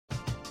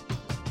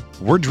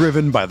We're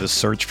driven by the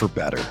search for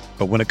better.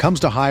 But when it comes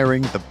to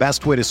hiring, the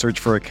best way to search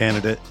for a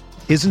candidate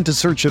isn't to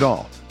search at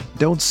all.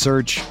 Don't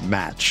search,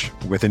 match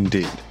with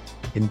Indeed.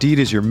 Indeed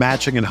is your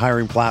matching and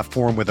hiring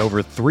platform with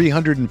over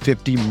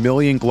 350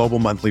 million global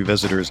monthly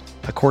visitors,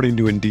 according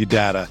to Indeed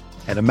data,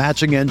 and a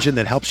matching engine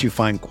that helps you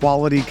find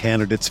quality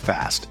candidates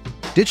fast.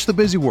 Ditch the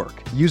busy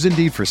work. Use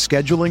Indeed for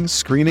scheduling,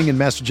 screening, and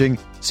messaging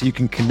so you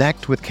can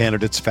connect with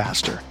candidates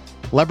faster.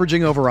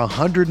 Leveraging over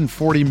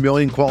 140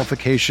 million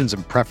qualifications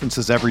and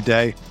preferences every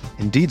day,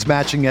 Indeed's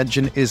matching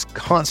engine is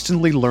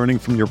constantly learning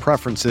from your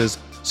preferences,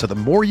 so the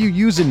more you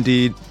use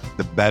Indeed,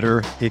 the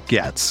better it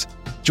gets.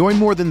 Join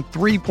more than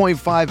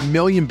 3.5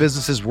 million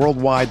businesses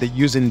worldwide that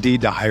use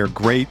Indeed to hire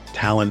great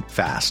talent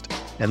fast.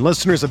 And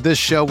listeners of this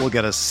show will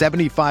get a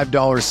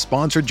 $75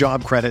 sponsored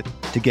job credit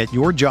to get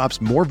your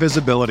jobs more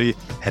visibility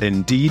at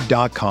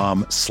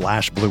Indeed.com/Blue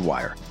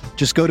Wire.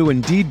 Just go to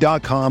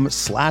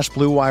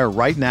Indeed.com/Blue Wire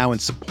right now and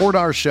support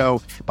our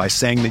show by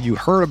saying that you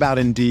heard about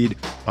Indeed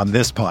on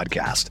this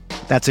podcast.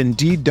 That's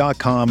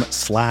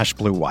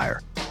Indeed.com/Blue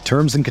Wire.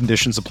 Terms and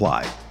conditions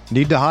apply.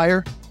 Need to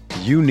hire?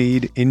 You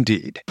need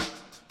Indeed.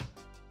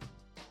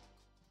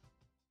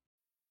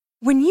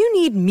 When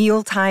you need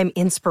mealtime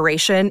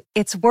inspiration,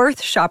 it's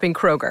worth shopping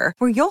Kroger,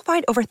 where you'll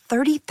find over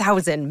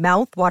 30,000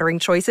 mouth-watering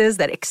choices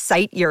that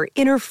excite your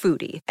inner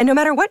foodie. And no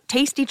matter what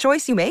tasty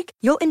choice you make,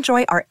 you'll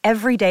enjoy our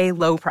everyday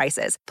low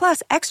prices,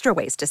 plus extra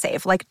ways to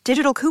save, like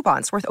digital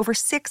coupons worth over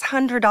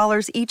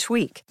 $600 each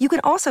week. You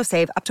can also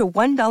save up to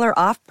 $1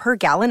 off per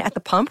gallon at the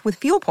pump with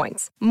fuel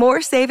points.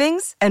 More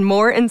savings and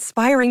more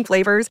inspiring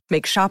flavors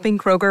make shopping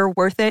Kroger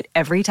worth it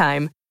every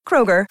time.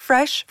 Kroger,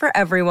 fresh for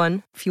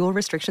everyone. Fuel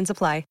restrictions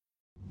apply.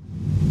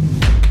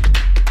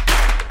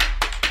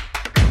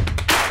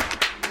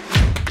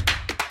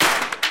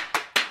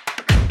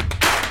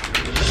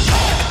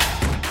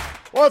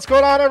 What's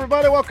going on,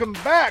 everybody? Welcome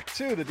back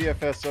to the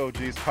DFS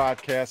OGs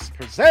podcast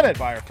presented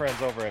by our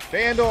friends over at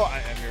FanDuel. I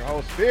am your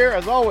host, Beer,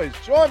 as always,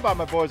 joined by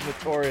my boys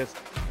Notorious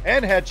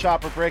and Head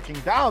Chopper, breaking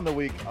down the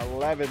Week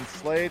 11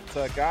 slate.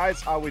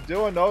 Guys, how we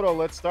doing? Noto,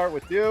 let's start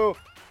with you.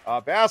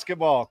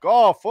 Basketball,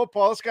 golf,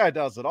 football, this guy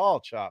does it all,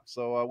 Chop.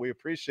 So we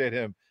appreciate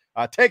him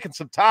taking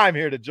some time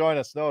here to join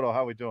us. Noto,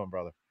 how we doing,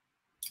 brother?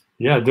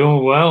 Yeah,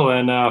 doing well,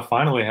 and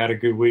finally had a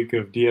good week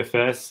of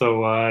DFS,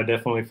 so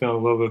definitely feeling a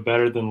little bit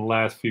better than the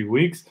last few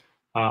weeks.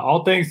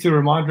 All thanks to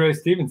Ramondre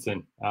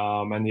Stevenson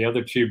and the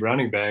other cheap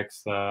running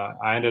backs.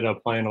 I ended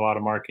up playing a lot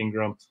of Mark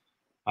Ingram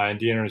and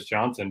Dearness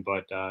Johnson,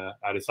 but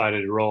I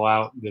decided to roll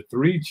out the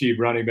 3 cheap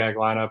running back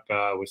lineup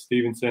with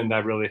Stevenson.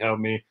 That really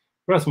helped me.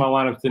 The rest of my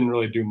lineups didn't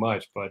really do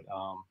much, but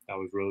that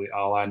was really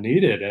all I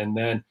needed. And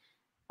then,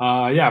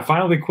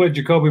 finally quit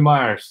Jacoby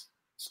Myers.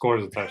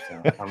 Scores a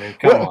touchdown. I mean,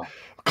 come on.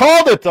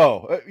 Called it,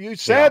 though. You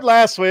said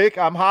last week,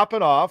 I'm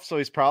hopping off, so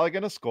he's probably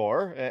going to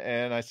score.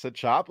 And I said,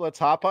 Chop, let's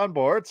hop on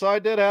board. So I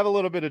did have a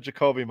little bit of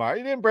Jacoby Myers.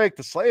 He didn't break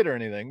the slate or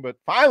anything, but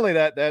finally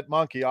that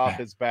monkey off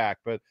his back.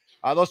 But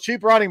those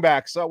cheap running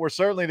backs were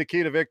certainly the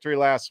key to victory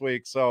last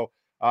week. So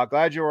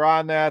glad you were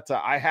on that.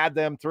 I had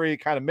them 3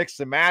 kind of mixed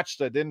and matched.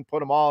 I didn't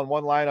put them all in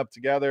one lineup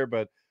together,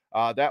 but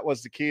that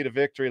was the key to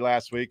victory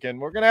last week. And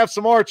we're going to have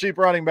some more cheap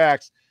running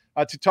backs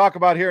to talk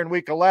about here in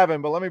Week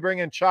 11. But let me bring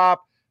in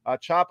Chop.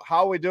 Chop,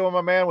 how we doing,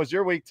 my man? Was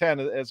your Week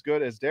 10 as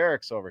good as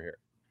Derek's over here?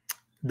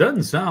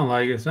 Doesn't sound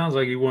like it. Sounds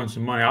like he won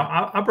some money.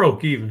 I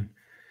broke even.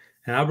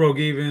 And I broke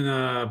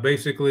even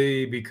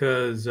basically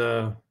because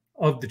of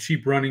the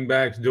cheap running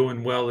backs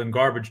doing well in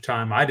garbage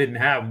time. I didn't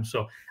have them.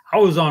 So I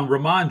was on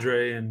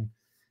Ramondre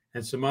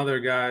and some other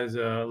guys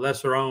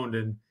lesser owned.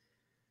 And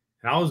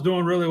I was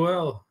doing really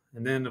well.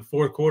 And then the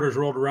fourth quarters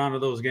rolled around to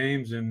those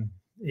games, and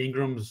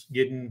Ingram's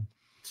getting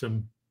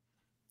some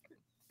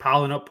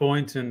piling up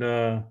points, and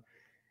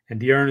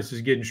Dearness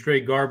is getting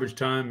straight garbage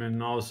time,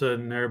 and all of a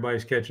sudden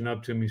everybody's catching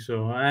up to me.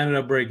 So I ended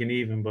up breaking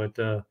even, but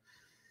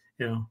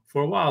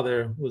for a while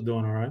there, was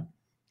doing all right.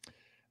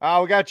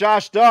 We got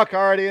Josh Duck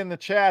already in the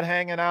chat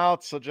hanging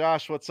out. So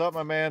Josh, what's up,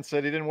 my man?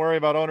 Said he didn't worry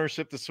about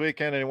ownership this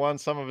weekend and he won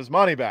some of his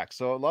money back.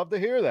 So I'd love to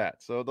hear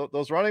that. So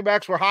those running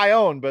backs were high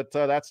owned, but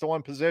that's the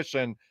one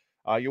position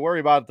you worry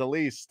about the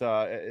least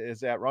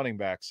is that running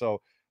back.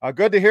 So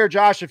good to hear,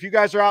 Josh. If you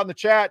guys are out in the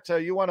chat,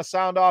 you want to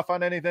sound off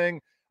on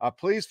anything,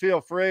 please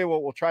feel free.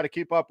 We'll try to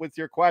keep up with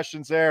your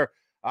questions there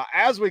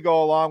as we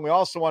go along. We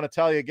also want to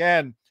tell you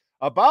again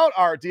about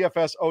our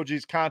DFS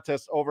OGs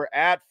contest over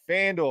at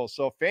FanDuel.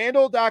 So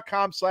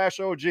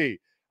FanDuel.com/OG.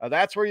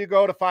 That's where you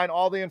go to find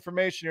all the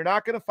information. You're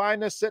not going to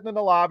find this sitting in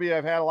the lobby.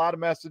 I've had a lot of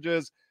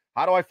messages.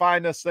 How do I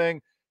find this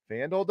thing?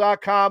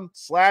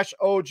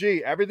 FanDuel.com/OG.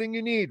 Everything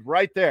you need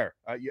right there.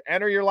 You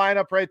enter your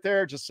lineup right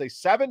there. Just say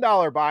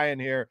 $7 buy-in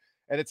here,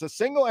 and it's a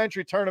single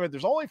entry tournament.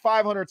 There's only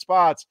 500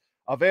 spots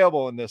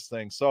available in this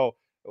thing. So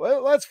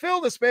let's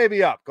fill this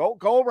baby up.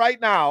 Go right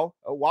now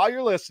while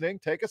you're listening.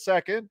 Take a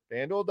second.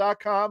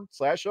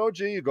 FanDuel.com/OG.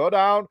 You go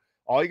down.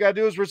 All you got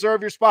to do is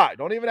reserve your spot. You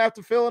don't even have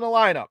to fill in a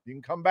lineup. You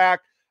can come back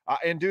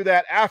and do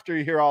that after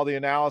you hear all the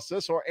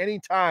analysis or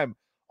anytime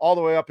all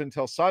the way up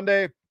until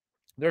Sunday.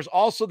 There's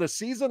also the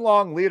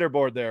season-long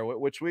leaderboard there,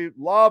 which we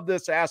love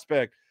this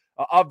aspect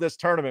of this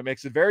tournament.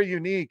 Makes it very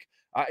unique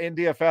in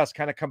DFS,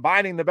 kind of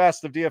combining the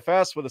best of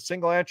DFS with a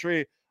single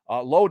entry,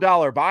 low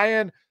dollar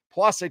buy-in,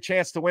 plus a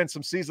chance to win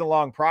some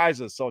season-long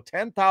prizes. So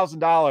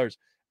 $10,000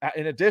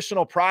 in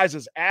additional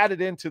prizes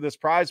added into this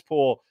prize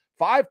pool,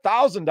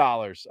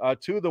 $5,000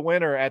 to the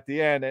winner at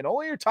the end, and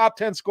only your top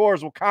 10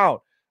 scores will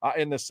count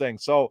in this thing.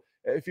 So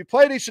if you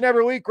played each and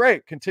every week,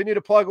 great. Continue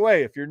to plug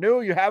away. If you're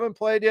new, you haven't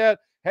played yet,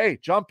 hey,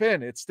 jump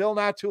in. It's still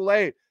not too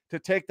late to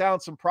take down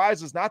some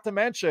prizes. Not to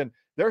mention,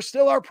 there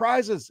still are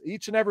prizes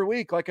each and every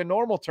week, like a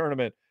normal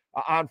tournament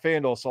on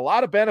FanDuel. So a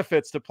lot of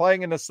benefits to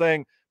playing in this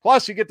thing.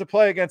 Plus, you get to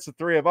play against the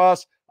three of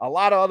us. A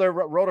lot of other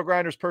Roto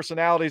Grinders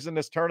personalities in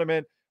this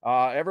tournament.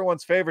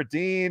 Everyone's favorite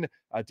Dean,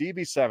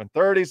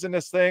 DB730s in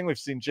this thing. We've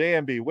seen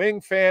JMB Wing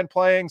Fan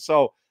playing.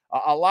 So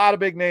a lot of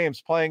big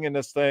names playing in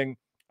this thing.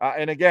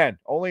 And again,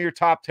 only your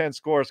top 10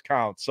 scores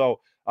count. So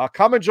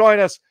come and join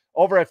us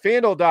over at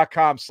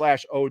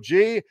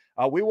FanDuel.com/OG.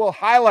 We will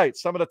highlight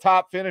some of the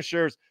top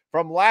finishers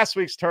from last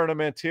week's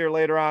tournament here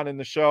later on in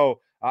the show.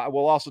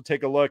 We'll also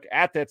take a look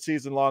at that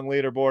season-long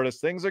leaderboard as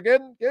things are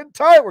getting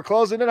tight. We're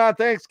closing in on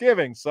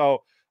Thanksgiving.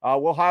 So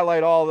we'll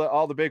highlight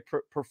all the big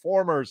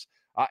performers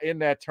in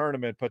that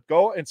tournament. But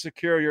go and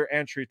secure your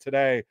entry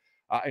today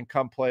and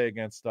come play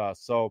against us.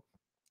 So,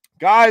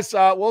 guys,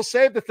 we'll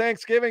save the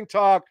Thanksgiving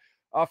talk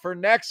for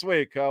next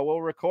week.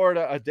 We'll record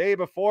a day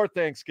before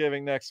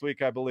Thanksgiving next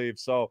week, I believe.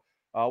 So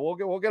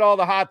we'll get all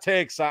the hot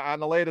takes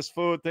on the latest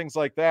food, things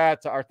like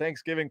that, our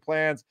Thanksgiving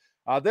plans.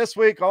 This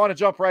week, I want to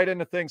jump right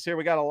into things here.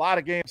 We got a lot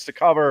of games to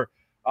cover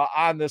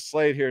on this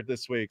slate here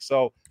this week.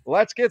 So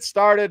let's get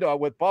started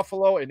with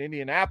Buffalo and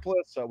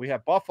Indianapolis. We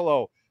have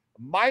Buffalo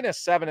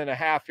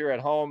 -7.5 here at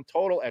home,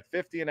 total at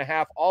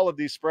 50.5. All of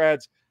these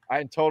spreads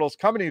and totals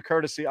coming to you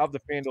courtesy of the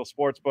FanDuel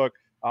Sportsbook.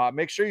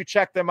 Make sure you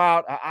check them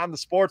out on the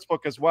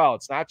Sportsbook as well.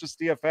 It's not just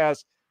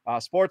DFS,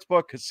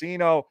 Sportsbook,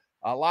 Casino,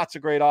 lots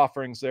of great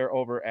offerings there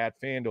over at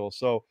FanDuel.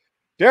 So,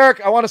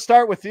 Derek, I want to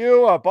start with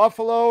you.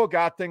 Buffalo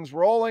got things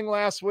rolling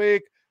last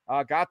week,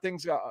 got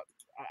things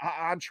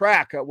on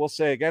track, we'll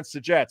say, against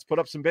the Jets. Put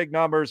up some big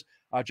numbers.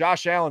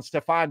 Josh Allen,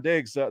 Stephon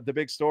Diggs, the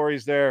big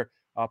stories there,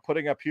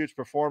 putting up huge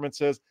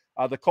performances.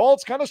 The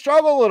Colts kind of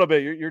struggle a little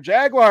bit. Your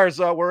Jaguars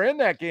were in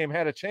that game,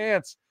 had a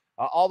chance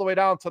all the way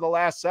down to the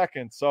last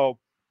second. So,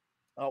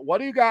 what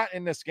do you got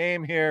in this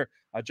game here?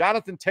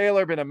 Jonathan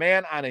Taylor, been a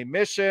man on a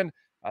mission.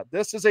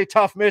 This is a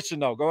tough mission,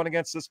 though, going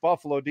against this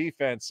Buffalo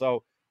defense.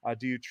 So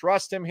do you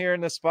trust him here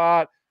in this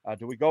spot?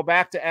 Do we go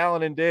back to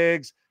Allen and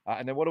Diggs?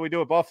 And then what do we do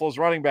with Buffalo's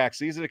running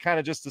backs? Easy to kind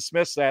of just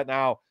dismiss that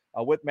now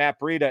with Matt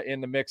Breida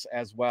in the mix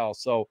as well.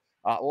 So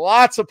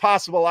lots of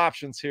possible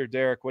options here,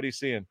 Derek. What are you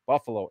seeing?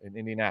 Buffalo and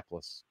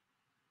Indianapolis.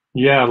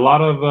 Yeah, a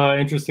lot of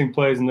interesting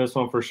plays in this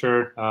one for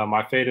sure.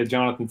 My faded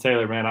Jonathan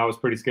Taylor, man, I was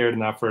pretty scared in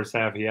that first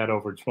half. He had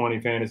over 20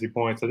 fantasy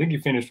points. I think he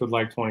finished with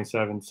like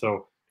 27.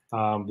 So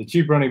the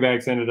cheap running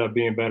backs ended up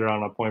being better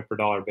on a point per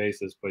dollar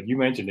basis. But you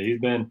mentioned it. He's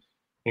been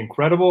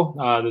incredible.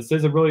 This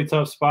is a really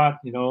tough spot,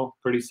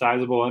 pretty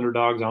sizable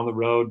underdogs on the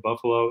road.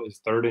 Buffalo is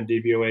third in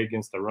DVOA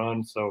against the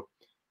run. So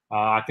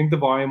I think the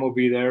volume will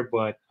be there,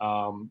 but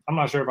I'm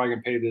not sure if I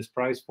can pay this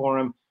price for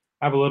him.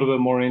 I have a little bit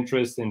more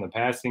interest in the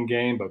passing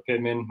game, but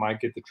Pittman might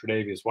get the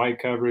Tre'Davious White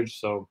coverage.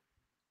 So,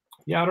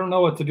 yeah, I don't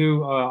know what to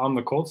do on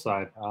the Colts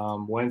side.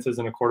 Wentz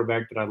isn't a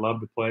quarterback that I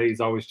love to play. He's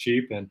always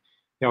cheap, and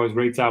he always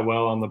rates out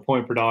well on the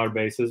point per dollar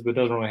basis, but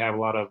doesn't really have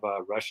a lot of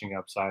rushing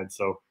upside.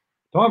 So,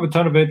 don't have a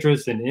ton of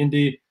interest in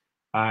Indy.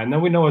 And then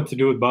we know what to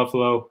do with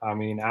Buffalo. I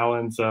mean,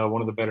 Allen's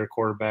one of the better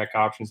quarterback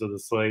options of the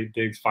slate.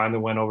 Diggs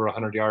finally went over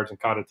 100 yards and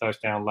caught a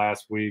touchdown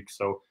last week.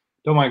 So,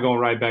 don't mind going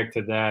right back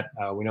to that.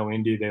 We know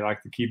Indy, they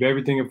like to keep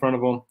everything in front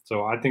of them.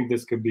 So I think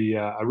this could be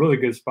a really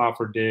good spot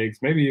for Diggs,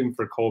 maybe even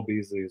for Cole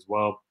Beasley as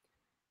well.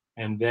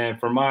 And then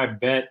for my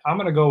bet, I'm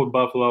going to go with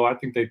Buffalo. I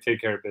think they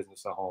take care of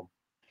business at home.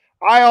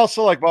 I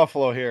also like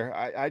Buffalo here.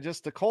 I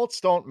just, the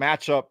Colts don't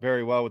match up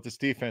very well with this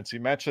defense. You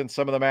mentioned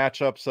some of the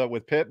matchups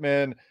with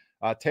Pittman,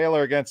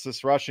 Taylor against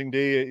this rushing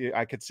D.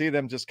 I could see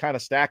them just kind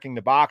of stacking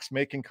the box,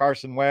 making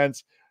Carson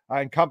Wentz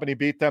and company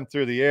beat them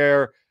through the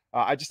air.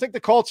 I just think the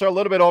Colts are a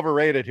little bit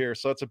overrated here.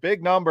 So it's a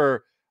big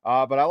number,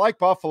 but I like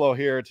Buffalo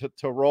here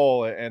to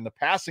roll. And the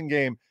passing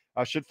game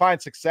should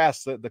find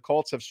success. The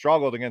Colts have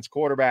struggled against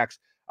quarterbacks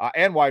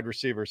and wide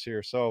receivers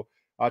here. So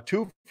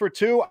 2 for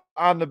 2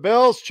 on the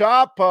Bills.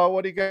 Chop,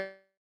 what do you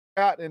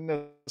got in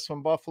this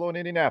one, Buffalo and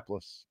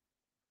Indianapolis?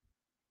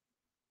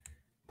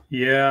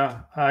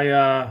 Yeah,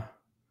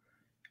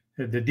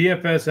 the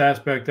DFS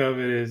aspect of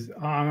it is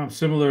I'm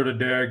similar to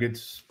Derek.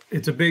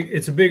 It's a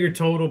bigger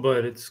total,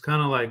 but it's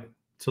kind of like,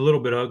 it's a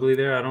little bit ugly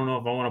there. I don't know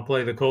if I want to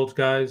play the Colts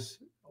guys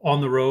on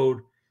the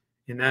road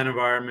in that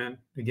environment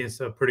against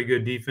a pretty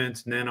good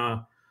defense. And then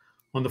on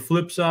the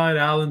flip side,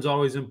 Allen's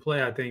always in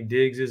play. I think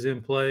Diggs is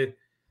in play.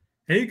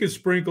 And you could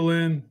sprinkle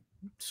in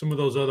some of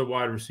those other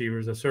wide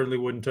receivers. I certainly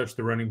wouldn't touch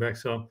the running back.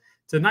 So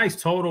it's a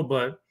nice total,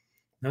 but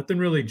nothing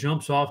really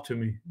jumps off to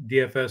me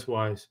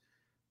DFS-wise.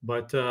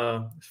 But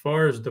as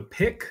far as the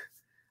pick,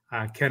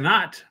 I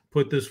cannot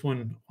put this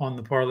one on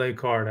the parlay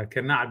card. I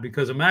cannot,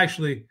 because I'm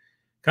actually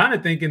kind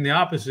of thinking the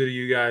opposite of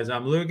you guys.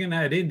 I'm looking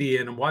at Indy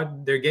and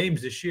what their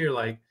games this year,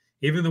 like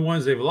even the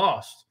ones they've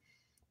lost,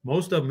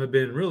 most of them have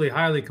been really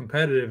highly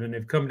competitive and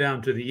they've come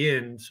down to the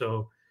end.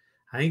 So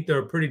I think they're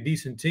a pretty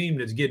decent team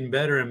that's getting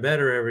better and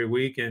better every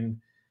week. And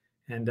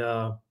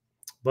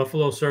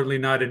Buffalo's certainly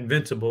not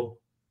invincible.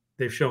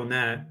 They've shown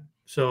that.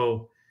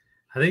 So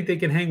I think they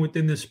can hang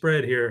within this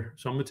spread here.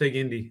 So I'm going to take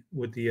Indy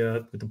with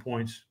the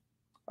points.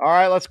 All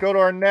right, let's go to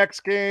our next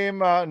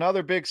game.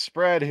 Another big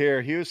spread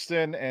here,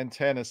 Houston and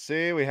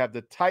Tennessee. We have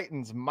the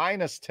Titans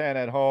 -10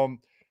 at home,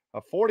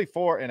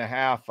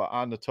 44.5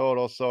 on the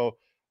total. So,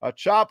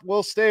 Chop,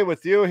 we'll stay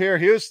with you here.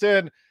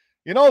 Houston,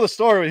 you know the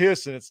story with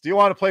Houston. It's, do you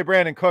want to play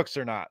Brandon Cooks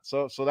or not?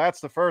 So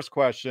that's the first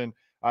question.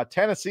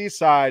 Tennessee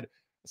side,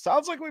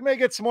 sounds like we may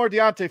get some more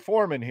Deontay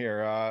Foreman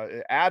here.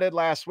 Added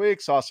last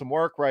week, saw some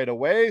work right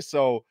away.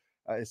 So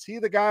is he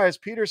the guy? Is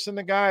Peterson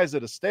the guy? Is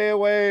it a stay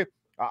away?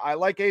 I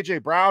like A.J.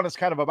 Brown as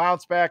kind of a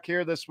bounce back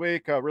here this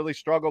week. Really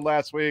struggled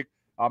last week.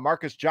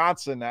 Marcus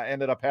Johnson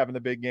ended up having the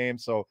big game.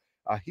 So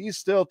he's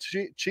still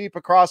cheap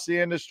across the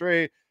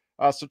industry.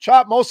 So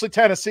Chop, mostly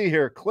Tennessee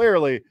here,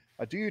 clearly.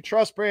 Do you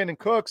trust Brandon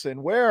Cooks?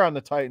 And where on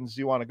the Titans do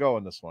you want to go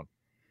in this one?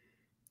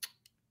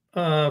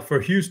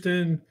 For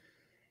Houston,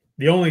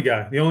 the only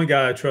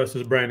guy I trust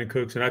is Brandon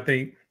Cooks. And I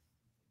think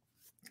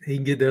he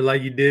can get there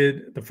like he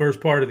did. The first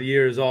part of the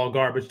year is all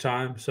garbage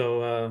time.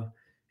 So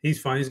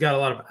he's fine. He's got a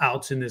lot of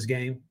outs in this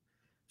game.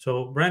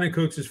 So Brandon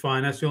Cooks is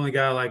fine. That's the only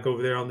guy I like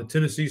over there on the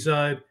Tennessee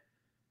side.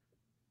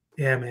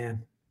 Yeah,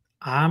 man.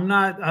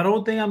 I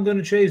don't think I'm going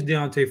to chase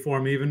Deontay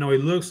Foreman, even though he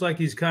looks like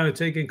he's kind of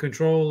taking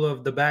control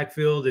of the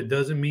backfield. It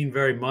doesn't mean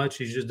very much.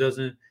 He just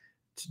doesn't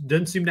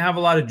seem to have a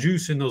lot of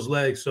juice in those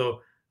legs.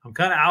 So I'm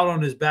kind of out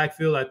on his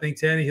backfield. I think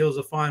Tannehill's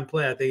a fine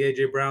play. I think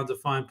A.J. Brown's a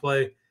fine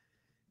play.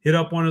 Hit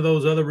up one of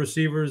those other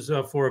receivers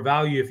for a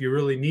value if you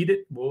really need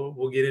it.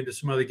 We'll get into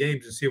some other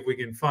games and see if we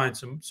can find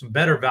some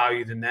better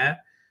value than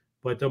that.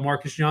 But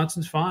Marcus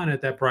Johnson's fine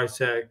at that price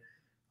tag.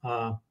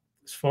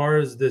 As far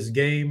as this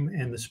game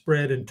and the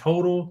spread in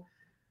total,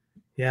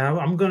 yeah,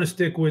 I'm going to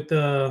stick with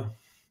the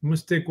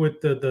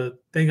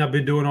thing I've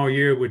been doing all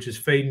year, which is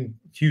fading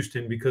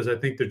Houston because I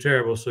think they're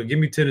terrible. So give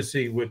me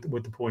Tennessee with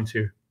the points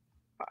here.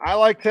 I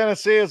like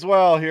Tennessee as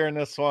well here in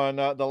this one.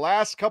 The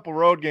last couple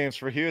road games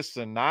for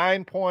Houston,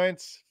 9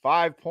 points,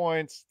 5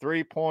 points,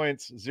 3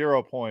 points,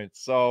 0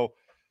 points. So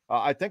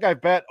I think I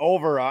bet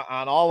over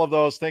on all of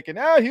those thinking,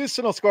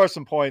 Houston will score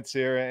some points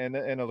here and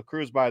it'll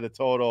cruise by the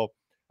total.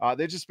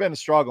 They've just been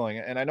struggling.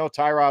 And I know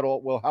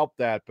Tyrod will help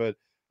that. But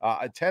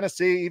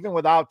Tennessee, even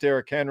without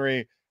Derrick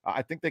Henry,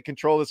 I think they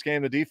control this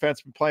game. The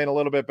defense been playing a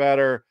little bit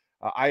better.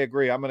 I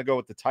agree. I'm going to go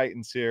with the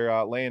Titans here,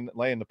 laying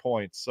the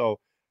points.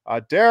 So,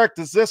 Derek,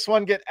 does this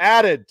one get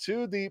added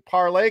to the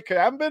parlay? There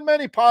haven't been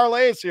many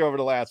parlays here over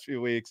the last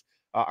few weeks.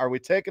 Are we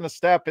taking a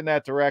step in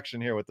that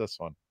direction here with this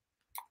one?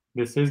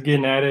 This is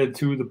getting added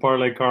to the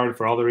parlay card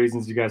for all the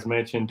reasons you guys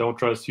mentioned. Don't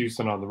trust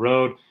Houston on the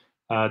road.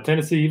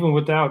 Tennessee, even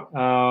without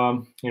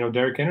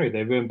Derrick Henry,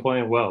 they've been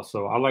playing well.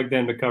 So I like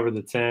them to cover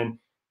the 10.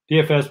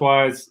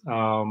 DFS-wise,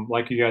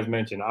 like you guys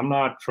mentioned, I'm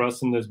not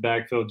trusting this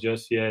backfield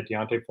just yet.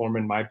 Deontay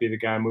Foreman might be the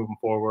guy moving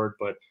forward,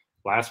 but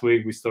last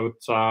week we still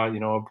saw,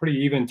 a pretty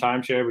even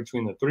timeshare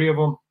between the three of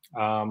them.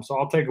 So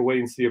I'll take a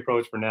wait-and-see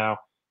approach for now.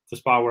 It's a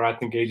spot where I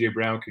think A.J.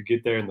 Brown could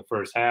get there in the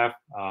first half.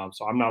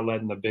 So I'm not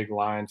letting the big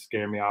line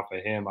scare me off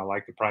of him. I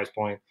like the price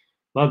point.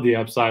 Love the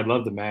upside.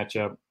 Love the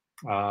matchup.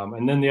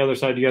 And then the other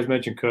side, you guys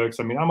mentioned Cooks.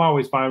 I mean, I'm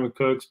always fine with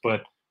Cooks,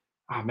 but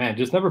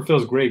just never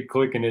feels great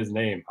clicking his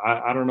name.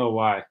 I don't know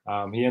why.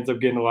 He ends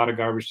up getting a lot of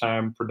garbage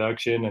time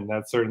production, and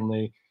that's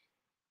certainly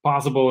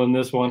possible in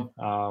this one.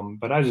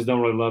 But I just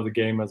don't really love the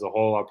game as a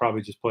whole. I'll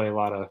probably just play a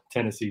lot of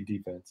Tennessee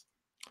defense.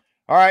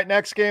 All right,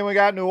 next game we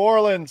got New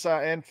Orleans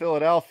and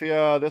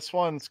Philadelphia. This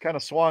one's kind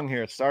of swung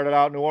here. It started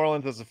out New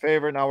Orleans as a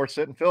favorite. Now we're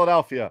sitting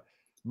Philadelphia.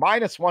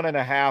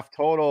 -1.5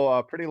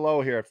 total, pretty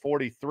low here at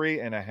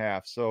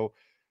 43.5. So,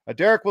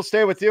 Derek, we'll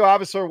stay with you.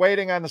 Obviously, we're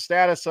waiting on the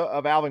status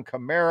of Alvin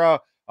Kamara.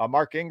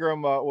 Mark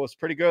Ingram was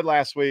pretty good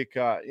last week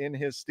in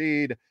his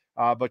steed,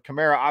 but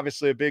Kamara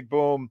obviously a big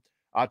boom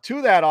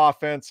to that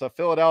offense.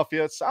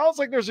 Philadelphia, it sounds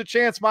like there's a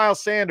chance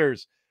Miles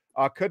Sanders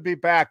could be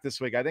back this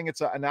week. I think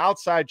it's an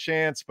outside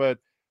chance, but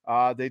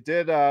they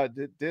did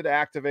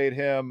activate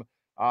him,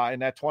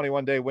 and that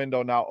 21-day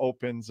window now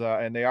opens,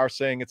 and they are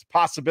saying it's a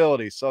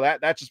possibility. So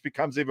that just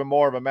becomes even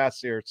more of a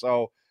mess here.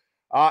 So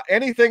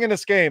anything in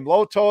this game,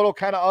 low total,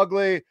 kind of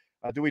ugly.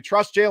 Do we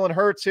trust Jalen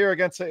Hurts here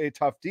against a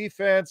tough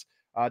defense?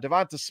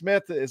 Devonta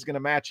Smith is going to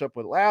match up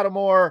with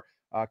Lattimore.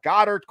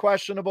 Goddard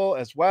questionable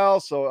as well.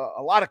 So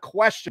a lot of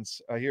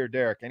questions here,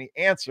 Derek. Any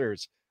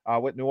answers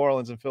with New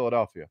Orleans and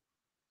Philadelphia?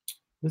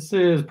 This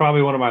is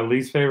probably one of my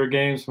least favorite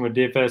games from a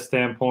DFS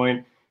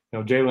standpoint.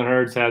 Jalen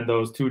Hurts had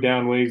those 2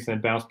 down weeks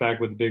and bounced back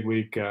with a big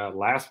week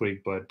last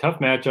week, but tough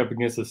matchup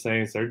against the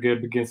Saints. They're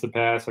good against the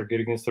pass. They're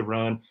good against the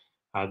run.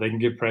 They can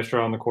get pressure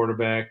on the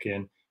quarterback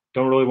and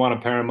don't really want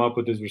to pair him up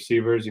with his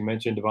receivers. You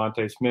mentioned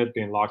Devonta Smith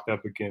being locked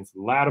up against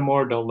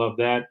Lattimore. Don't love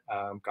that.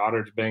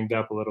 Goddard's banged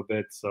up a little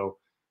bit. So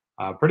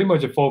Pretty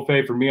much a full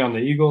fade for me on the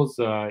Eagles,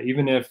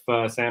 even if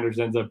Sanders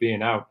ends up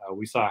being out.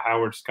 We saw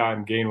Howard, Scott,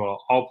 and Gainwell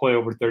all play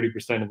over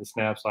 30% of the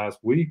snaps last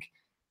week.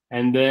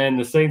 And then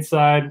the Saints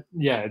side,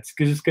 yeah, it's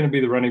just going to be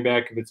the running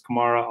back. If it's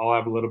Kamara, I'll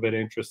have a little bit of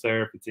interest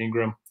there. If it's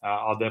Ingram,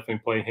 I'll definitely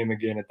play him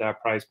again at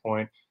that price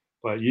point.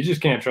 But you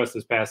just can't trust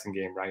this passing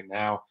game right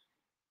now.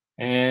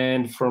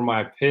 And for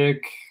my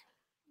pick,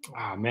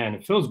 man,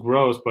 it feels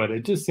gross, but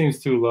it just seems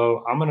too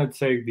low. I'm going to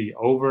take the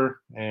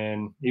over,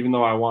 and even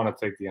though I want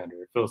to take the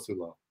under, it feels too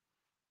low.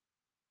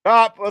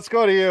 Top, let's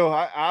go to you.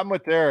 I'm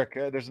with Derek.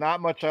 There's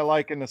not much I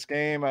like in this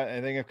game. I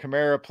think if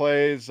Kamara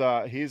plays,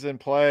 he's in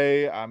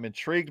play. I'm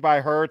intrigued by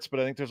Hurts, but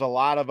I think there's a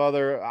lot of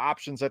other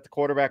options at the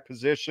quarterback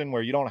position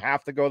where you don't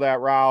have to go that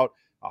route.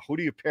 Who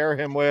do you pair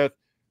him with?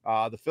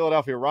 The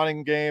Philadelphia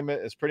running game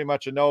is pretty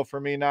much a no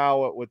for me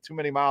now with too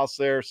many miles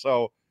there.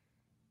 So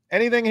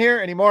anything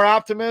here? Any more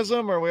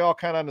optimism, or are we all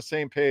kind of on the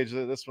same page?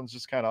 This one's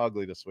just kind of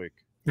ugly this week.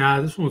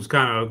 Nah, this one's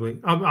kind of ugly.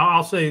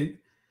 I'll say,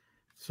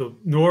 so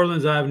New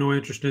Orleans, I have no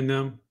interest in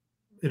them.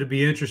 It'll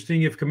be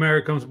interesting if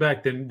Kamara comes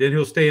back, then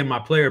he'll stay in my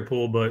player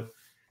pool, but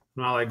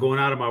I'm not like going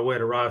out of my way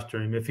to roster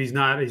him. If he's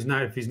not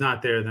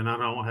there, then I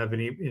don't have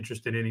any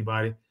interest in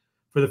anybody.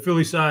 For the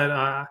Philly side,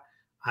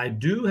 I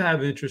do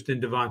have interest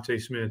in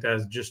Devontae Smith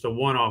as just a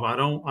one-off. I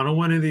don't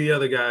want any of the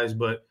other guys,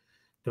 but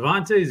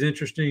Devontae is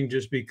interesting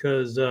just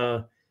because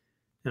I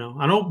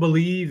don't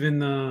believe in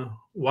the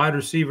wide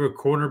receiver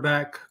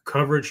cornerback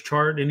coverage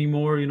chart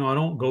anymore. I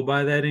don't go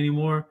by that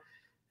anymore.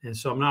 And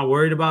so I'm not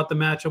worried about the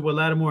matchup with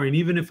Lattimore. And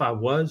even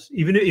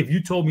if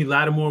you told me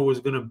Lattimore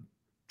was going to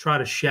try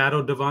to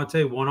shadow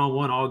Devontae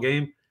one-on-one all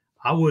game,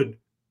 I would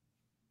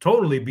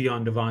totally be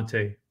on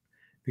Devontae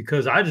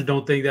because I just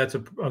don't think that's a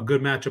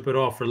good matchup at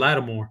all for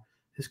Lattimore.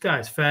 This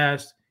guy's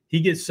fast. He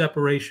gets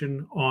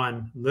separation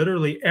on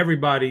literally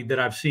everybody that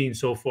I've seen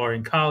so far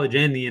in college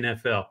and the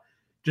NFL.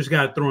 Just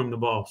got to throw him the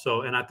ball.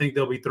 And I think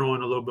they'll be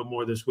throwing a little bit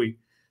more this week.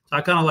 So I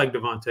kind of like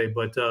Devontae.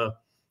 But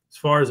as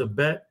far as a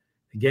bet,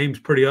 the game's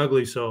pretty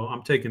ugly, so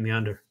I'm taking the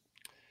under.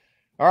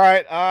 All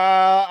right.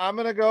 I'm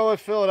going to go with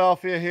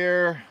Philadelphia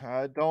here.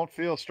 I don't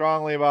feel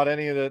strongly about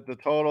any of the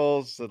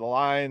totals, the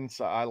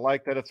lines. I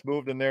like that it's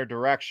moved in their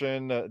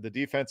direction. The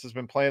defense has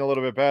been playing a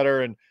little bit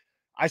better, and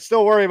I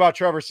still worry about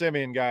Trevor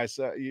Siemian, guys.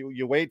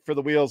 You wait for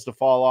the wheels to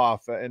fall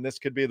off, and this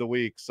could be the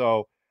week.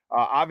 So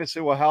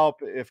obviously will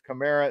help if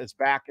Kamara is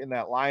back in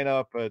that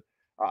lineup, but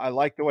I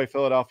like the way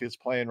Philadelphia is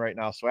playing right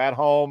now. So at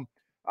home,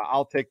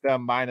 I'll take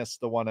them minus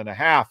the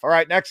 1.5. All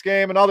right, next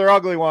game, another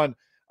ugly one.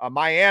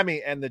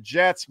 Miami and the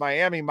Jets.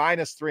 Miami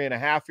minus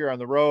 3.5 here on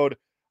the road.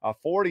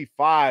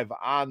 45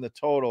 on the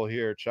total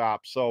here,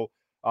 Chop. So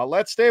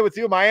let's stay with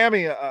you.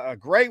 Miami, a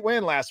great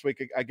win last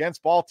week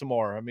against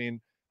Baltimore. I mean,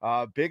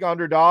 big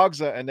underdogs,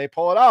 and they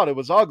pull it out. It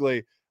was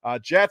ugly.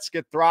 Jets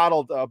get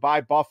throttled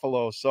by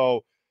Buffalo.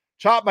 So,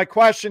 Chop, my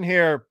question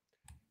here,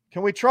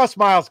 can we trust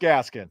Myles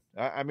Gaskin?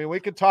 I mean, we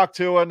could talk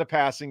Tua in the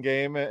passing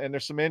game, and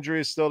there's some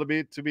injuries still to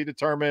be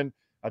determined.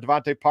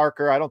 Devontae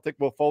Parker, I don't think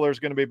Will Fuller is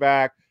going to be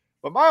back.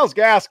 But Myles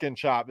Gaskin,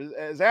 Chop,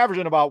 is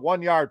averaging about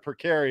 1 yard per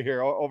carry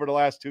here over the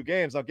last two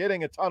games. Now,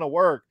 getting a ton of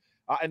work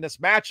in this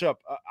matchup,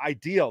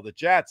 ideal. The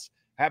Jets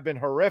have been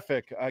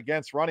horrific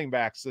against running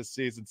backs this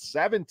season.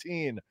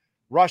 17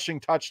 rushing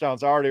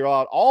touchdowns already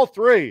allowed. All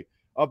three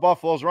of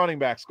Buffalo's running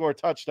backs scored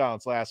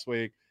touchdowns last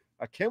week.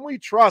 Can we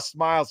trust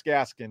Myles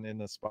Gaskin in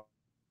this spot?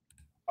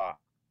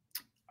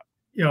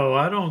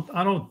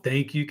 I don't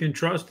think you can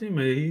trust him.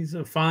 He's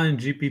a fine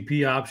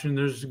GPP option.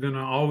 There's going to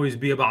always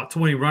be about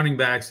 20 running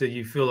backs that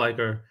you feel like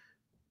are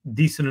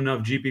decent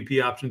enough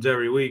GPP options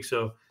every week.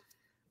 So,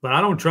 but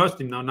I don't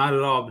trust him, no, not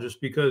at all. Just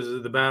because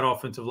of the bad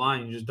offensive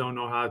line, you just don't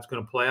know how it's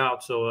going to play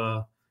out. So,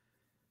 I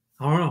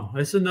don't know.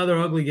 It's another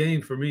ugly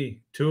game for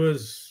me.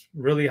 Tua's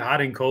really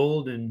hot and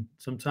cold, and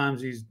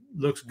sometimes he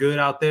looks good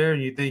out there,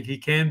 and you think he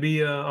can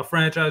be a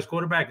franchise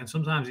quarterback, and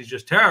sometimes he's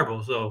just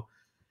terrible. So,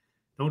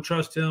 don't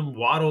trust him.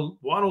 Waddle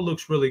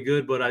looks really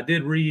good, but I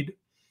did read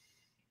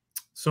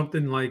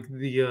something like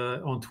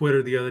on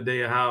Twitter the other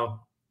day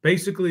how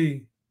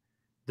basically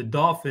the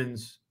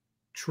Dolphins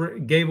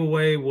gave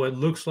away what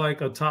looks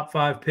like a top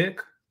 5 pick,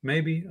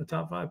 maybe a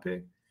top 5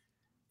 pick,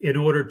 in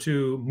order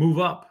to move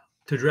up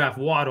to draft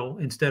Waddle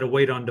instead of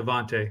wait on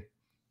Devontae.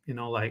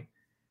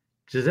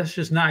 That's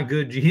just not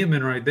good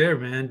GMing right there,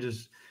 man.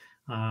 Just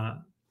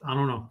I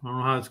don't know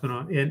how it's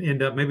going to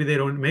end up. Maybe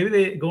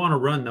they go on a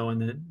run though,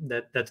 and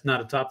that's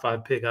not a top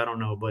 5 pick. I don't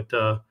know, but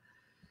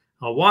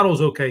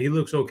Waddle's okay. He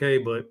looks okay,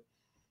 but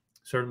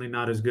certainly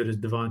not as good as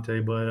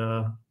Devontae. But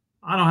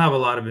I don't have a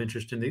lot of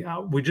interest in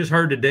we just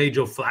heard today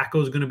Joe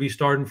Flacco is going to be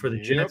starting for the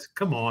Jets.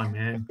 Come on,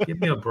 man, give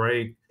me a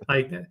break.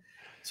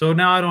 So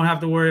now I don't have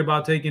to worry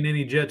about taking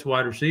any Jets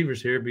wide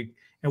receivers here.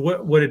 And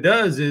what it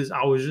does is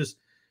I was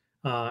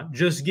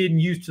just getting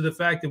used to the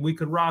fact that we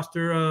could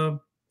roster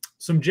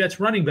some Jets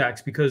running backs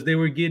because they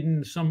were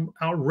getting some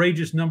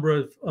outrageous number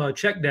of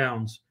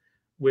checkdowns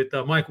with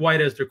Mike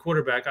White as their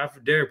quarterback.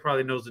 Derek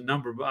probably knows the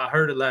number, but I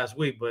heard it last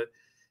week. But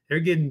they're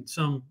getting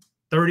some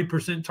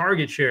 30%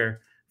 target share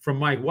from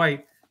Mike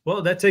White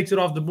Well, that takes it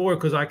off the board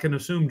because I can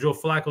assume Joe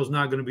Flacco's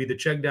not going to be the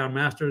check down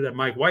master that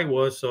Mike White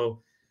was.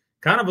 So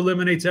kind of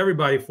eliminates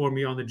everybody for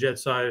me on the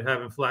Jets side,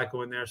 having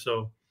Flacco in there.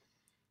 So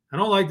I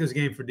don't like this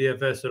game for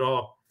DFS at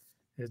all.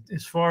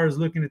 As far as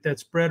looking at that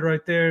spread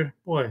right there,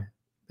 boy,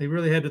 they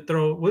really had to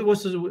throw.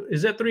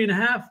 Is that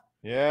 3.5?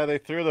 Yeah, they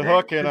threw the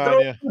hook in They on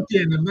you. Hook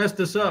in and messed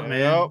us up, man.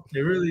 Yep.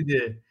 They really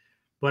did.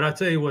 But I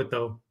tell you what,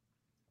 though,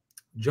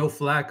 Joe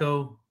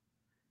Flacco,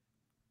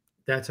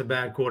 that's a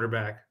bad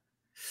quarterback.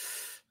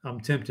 I'm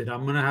tempted.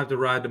 I'm going to have to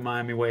ride the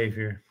Miami wave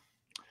here.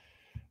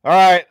 All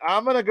right,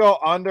 I'm going to go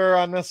under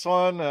on this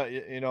one.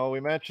 We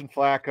mentioned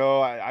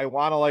Flacco. I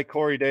want to like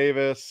Corey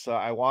Davis.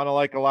 I want to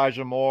like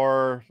Elijah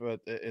Moore, but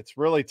it's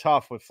really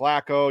tough with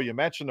Flacco. You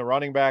mentioned the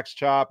running backs,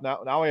 Chop.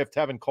 Now we have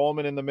Tevin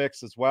Coleman in the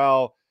mix as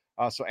well.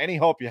 So any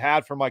hope you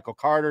had for Michael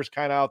Carter's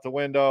kind of out the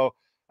window.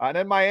 And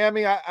then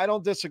Miami, I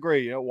don't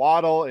disagree.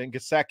 Waddle and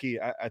Gesicki,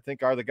 I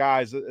think, are the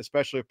guys,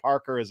 especially if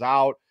Parker is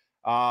out.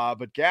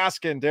 But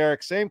Gaskin,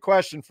 Derek, same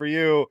question for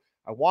you.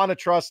 I want to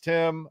trust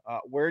him.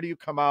 Where do you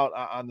come out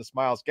on this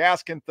Myles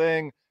Gaskin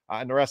thing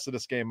and the rest of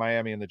this game,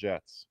 Miami and the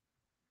Jets?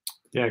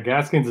 Yeah,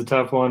 Gaskin's a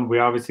tough one. We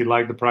obviously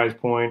like the price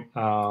point.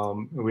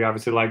 We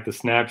obviously like the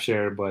snap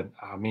share, but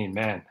I mean,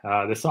 man,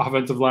 this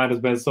offensive line has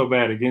been so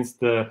bad.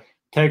 Against the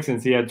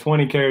Texans, he had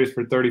 20 carries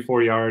for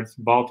 34 yards.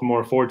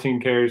 Baltimore,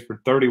 14 carries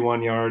for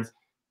 31 yards.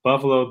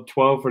 Buffalo,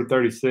 12 for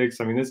 36.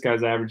 I mean, this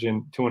guy's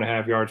averaging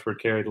 2.5 yards per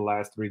carry the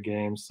last 3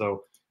 games.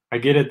 So I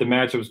get it. The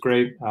matchup's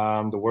great. The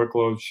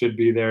workload should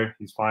be there.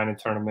 He's fine in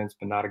tournaments,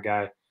 but not a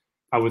guy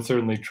I would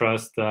certainly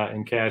trust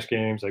in cash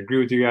games. I agree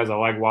with you guys. I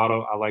like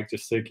Waddle. I like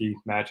Gesicki.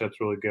 Matchup's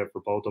really good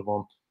for both of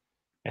them.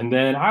 And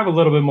then I have a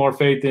little bit more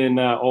faith in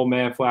old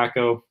man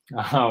Flacco.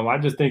 I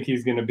just think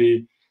he's going to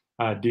be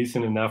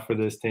decent enough for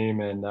this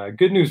team. And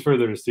good news for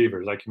the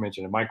receivers, like you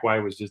mentioned. Mike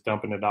White was just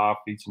dumping it off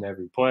each and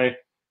every play.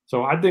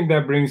 So I think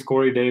that brings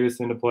Corey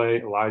Davis into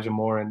play, Elijah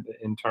Moore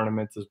in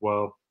tournaments as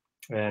well.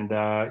 And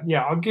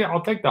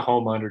I'll take the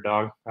home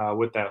underdog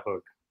with that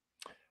hook.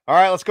 All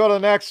right, let's go to the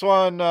next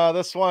one.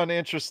 This one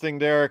interesting,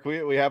 Derek.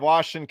 We have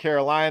Washington,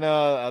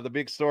 Carolina. The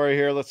big story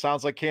here. That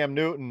sounds like Cam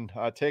Newton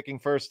taking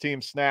first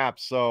team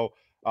snaps. So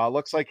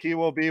looks like he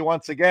will be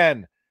once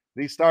again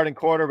the starting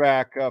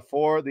quarterback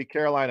for the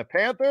Carolina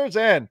Panthers,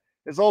 and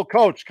his old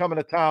coach coming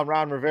to town,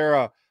 Ron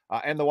Rivera,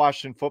 and the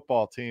Washington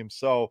football team.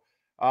 So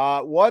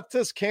what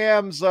does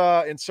Cam's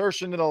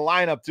insertion in the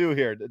lineup do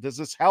here? Does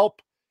this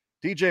help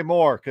DJ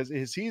Moore? Because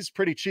he's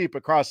pretty cheap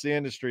across the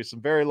industry,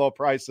 some very low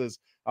prices.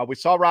 We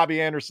saw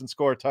Robbie Anderson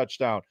score a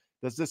touchdown.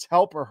 Does this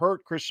help or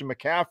hurt Christian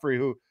McCaffrey,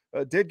 who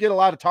did get a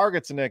lot of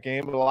targets in that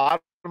game, but a lot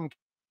of them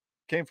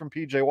came from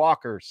PJ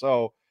Walker?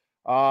 So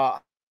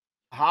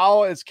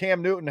how is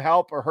Cam Newton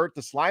help or hurt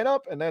this lineup?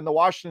 And then the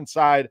Washington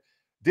side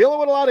dealing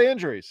with a lot of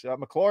injuries.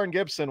 McLaurin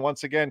Gibson,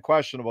 once again,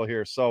 questionable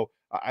here. So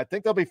I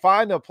think they'll be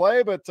fine to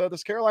play, but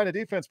this Carolina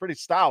defense pretty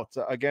stout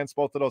against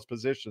both of those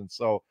positions.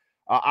 So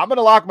I'm going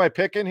to lock my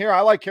pick in here.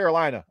 I like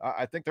Carolina.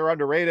 I think they're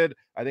underrated.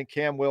 I think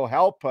Cam will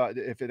help.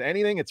 If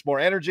anything, it's more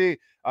energy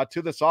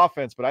to this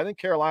offense, but I think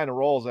Carolina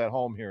rolls at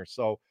home here.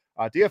 So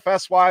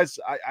DFS-wise,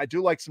 I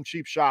do like some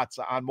cheap shots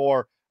on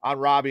Moore, on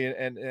Robbie,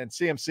 and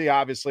CMC,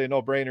 obviously a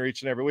no-brainer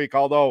each and every week,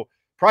 although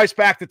price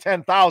back to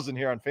 10,000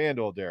 here on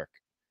FanDuel, Derek.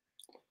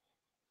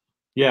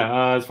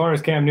 Yeah, as far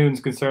as Cam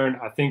Newton's concerned,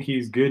 I think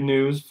he's good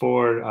news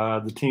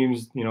for the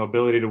team's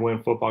ability to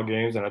win football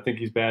games, and I think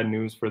he's bad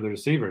news for the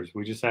receivers.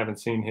 We just haven't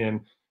seen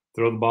him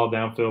throw the ball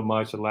downfield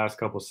much the last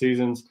couple of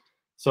seasons.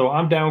 So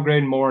I'm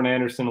downgrading Moore and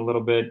Anderson a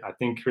little bit. I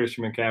think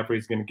Christian McCaffrey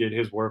is going to get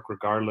his work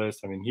regardless.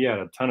 I mean, he had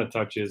a ton of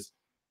touches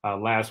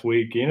last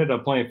week. He ended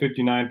up playing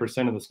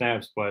 59% of the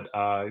snaps, but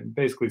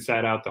basically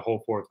sat out the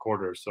whole fourth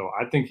quarter. So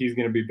I think he's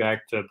going to be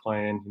back to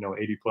playing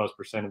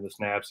 80+% of the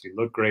snaps. He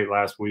looked great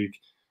last week.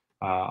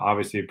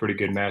 Obviously a pretty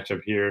good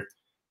matchup here.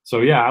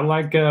 So, yeah, I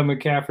like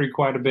McCaffrey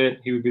quite a bit.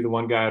 He would be the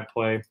one guy I'd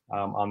play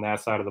on that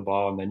side of the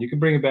ball. And then you can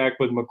bring it back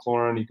with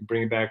McLaurin. You can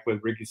bring it back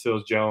with Ricky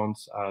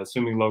Seals-Jones,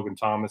 assuming Logan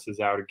Thomas is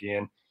out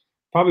again.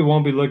 Probably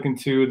won't be looking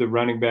to the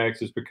running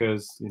backs just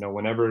because,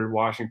 whenever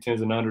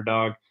Washington's an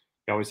underdog,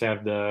 you always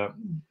have the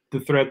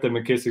threat that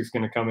McKissick's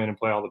going to come in and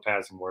play all the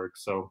passing work.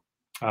 So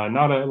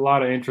not a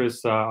lot of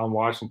interest on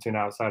Washington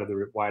outside of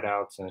the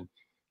wideouts. And,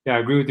 yeah, I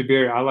agree with you,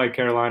 Beer. I like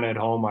Carolina at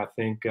home. I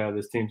think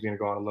this team's going to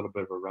go on a little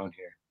bit of a run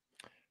here.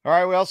 All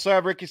right, we also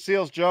have Ricky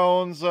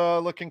Seals-Jones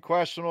looking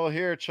questionable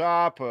here,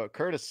 Chop.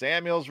 Curtis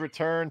Samuel's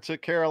return to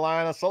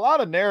Carolina. So a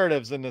lot of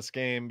narratives in this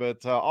game,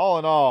 but all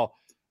in all,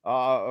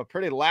 a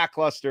pretty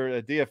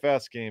lackluster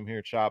DFS game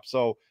here, Chop.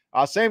 So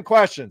same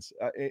questions.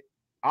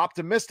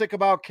 Optimistic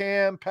about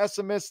Cam,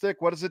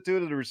 pessimistic? What does it do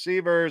to the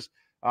receivers?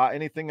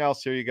 Anything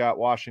else here you got,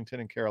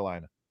 Washington and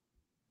Carolina?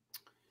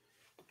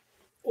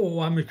 Oh,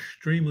 I'm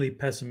extremely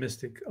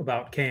pessimistic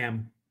about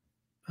Cam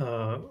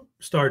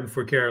starting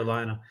for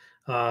Carolina.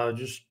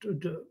 Just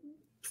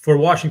for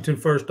Washington,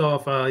 first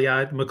off,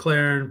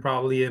 McLaren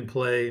probably in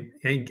play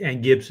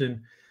and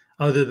Gibson.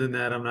 Other than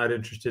that, I'm not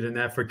interested in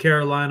that. For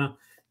Carolina,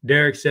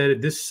 Derek said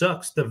it. This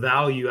sucks the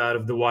value out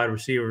of the wide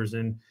receivers,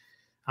 and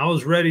I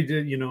was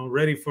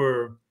ready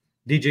for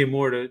DJ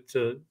Moore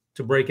to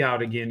break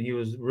out again. He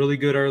was really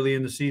good early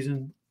in the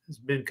season. It's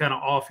been kind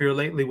of off here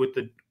lately with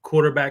the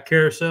quarterback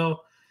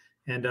carousel,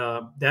 and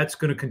that's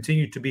going to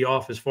continue to be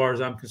off as far as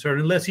I'm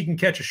concerned, unless he can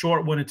catch a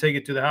short one and take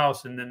it to the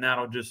house, and then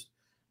that'll just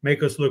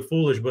make us look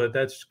foolish. But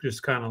that's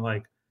just kind of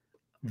like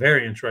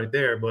variance right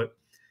there. But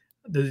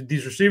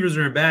these receivers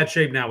are in bad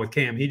shape now with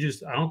Cam.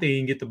 I don't think he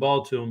can get the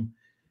ball to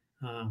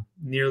him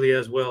nearly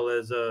as well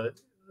as an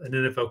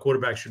NFL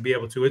quarterback should be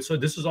able to. So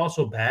this is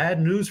also bad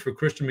news for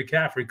Christian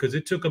McCaffrey, because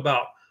it took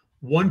about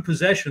one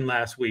possession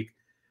last week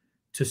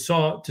to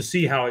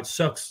see how it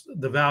sucks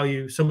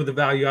some of the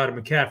value out of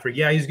McCaffrey.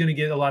 Yeah, he's going to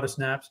get a lot of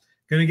snaps,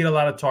 going to get a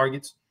lot of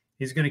targets.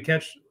 He's going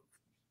to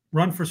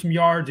run for some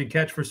yards and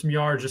catch for some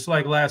yards, just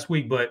like last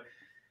week. But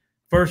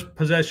first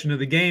possession of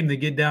the game, they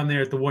get down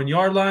there at the 1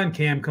 yard line.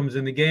 Cam comes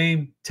in the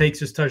game, takes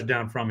his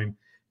touchdown from him.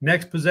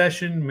 Next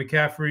possession,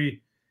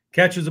 McCaffrey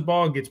catches the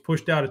ball, gets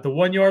pushed out at the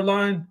 1 yard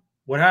line.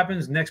 What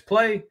happens? Next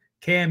play,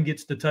 Cam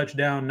gets the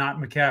touchdown, not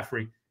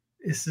McCaffrey.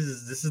 This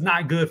is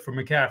not good for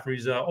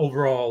McCaffrey's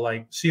overall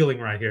ceiling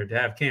right here, to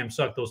have Cam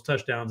suck those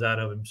touchdowns out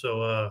of him.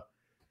 So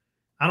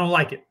I don't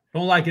like it.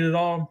 Don't like it at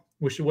all.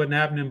 Wish it wasn't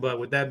happening. But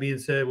with that being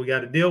said, we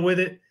got to deal with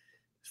it.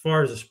 As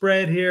far as the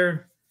spread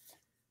here,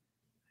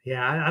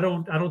 yeah, I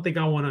don't think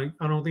I want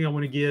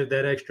to give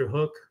that extra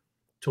hook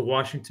to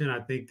Washington.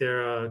 I think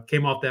they're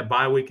came off that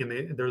bye week and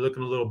they're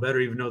looking a little better,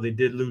 even though they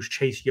did lose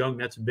Chase Young.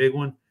 That's a big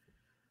one.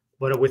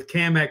 But with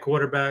Cam at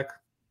quarterback,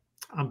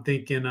 I'm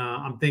taking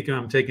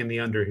the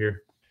under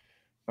here.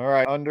 All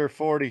right, under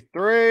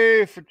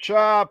 43 for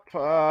Chop.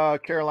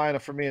 Carolina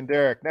for me and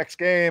Derek. Next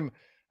game,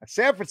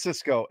 San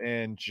Francisco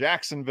and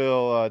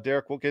Jacksonville.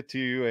 Derek, we'll get to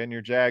you and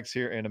your Jags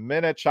here in a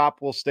minute.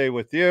 Chop will stay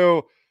with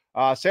you.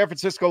 San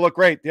Francisco looked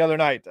great the other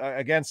night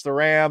against the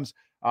Rams,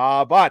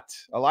 but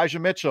Elijah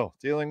Mitchell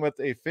dealing with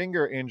a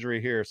finger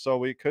injury here. So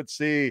we could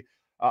see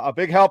a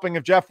big helping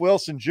of Jeff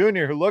Wilson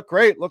Jr., who looked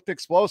great, looked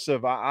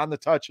explosive on the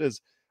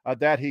touches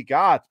that he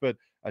got. But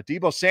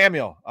Deebo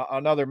Samuel,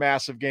 another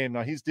massive game.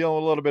 Now he's dealing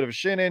with a little bit of a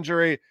shin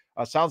injury.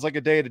 Sounds like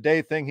a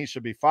day-to-day thing. He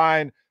should be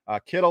fine.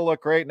 Kittle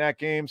looked great in that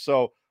game.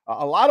 So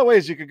a lot of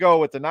ways you could go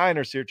with the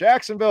Niners here.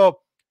 Jacksonville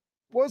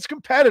was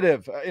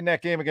competitive in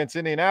that game against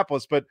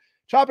Indianapolis, but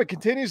Chop, it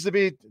continues to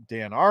be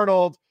Dan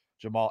Arnold,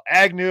 Jamal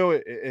Agnew.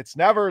 It's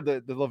never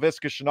the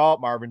Laviska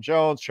Shenault, Marvin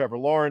Jones, Trevor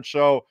Lawrence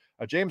show.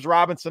 James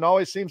Robinson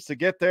always seems to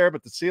get there,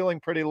 but the ceiling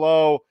pretty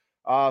low.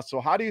 So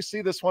how do you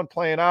see this one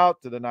playing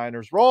out? Do the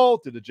Niners roll?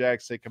 Do the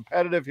Jags stay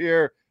competitive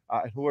here?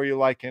 Who are you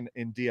liking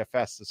in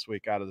DFS this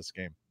week out of this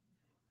game?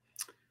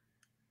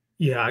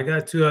 Yeah, I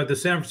got to the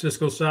San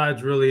Francisco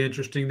side's really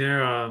interesting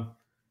there.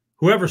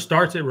 Whoever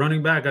starts at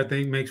running back, I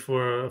think, makes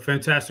for a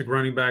fantastic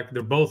running back.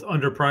 They're both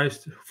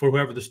underpriced for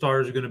whoever the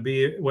starters are going to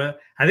be. Well,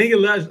 I think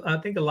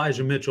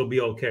Elijah Mitchell will be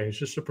okay. It's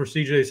just a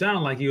procedure. It sounded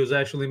like he was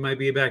actually might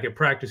be back at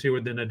practice here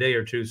within a day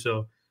or two.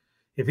 So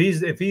if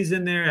he's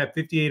in there at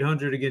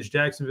 5,800 against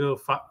Jacksonville,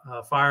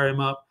 fire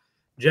him up.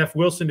 Jeff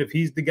Wilson, if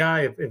he's the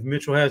guy, if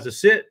Mitchell has to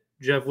sit,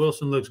 Jeff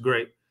Wilson looks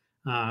great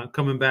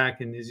coming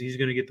back, and he's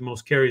going to get the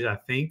most carries, I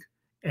think,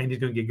 and he's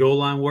going to get goal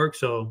line work.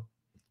 So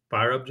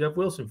fire up Jeff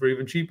Wilson for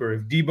even cheaper.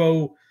 If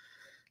Deebo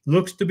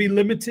looks to be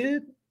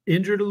limited,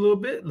 injured a little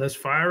bit, let's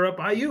fire up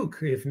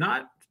Ayuk. If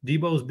not,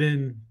 Deebo's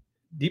been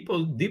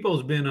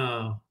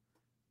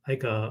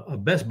a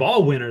best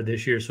ball winner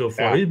this year so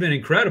far. Yeah. He's been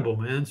incredible,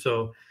 man.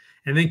 So,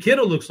 and then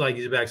Kittle looks like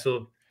he's back.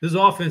 So this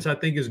offense, I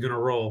think, is going to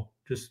roll.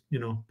 Just,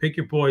 pick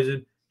your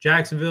poison.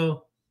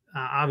 Jacksonville,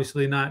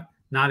 obviously not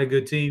a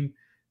good team.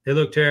 They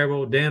look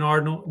terrible. Dan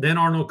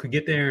Arnold could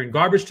get there in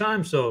garbage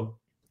time, so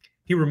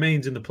he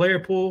remains in the player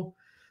pool.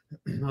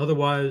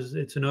 Otherwise,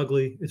 it's an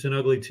ugly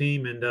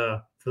team, and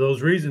for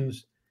those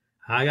reasons,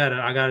 I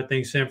gotta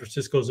think San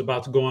Francisco's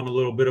about to go on a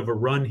little bit of a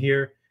run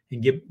here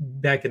and get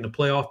back in the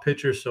playoff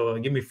picture. So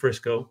give me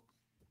Frisco.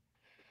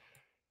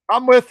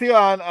 I'm with you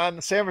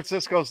on San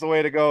Francisco's the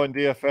way to go in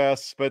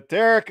DFS, but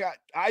Derek,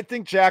 I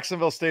think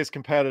Jacksonville stays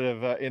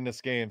competitive in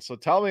this game. So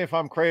tell me if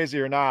I'm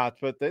crazy or not,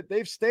 but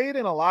they've stayed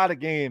in a lot of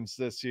games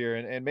this year,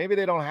 and maybe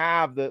they don't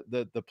have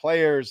the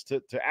players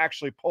to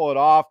actually pull it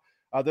off.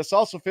 This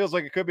also feels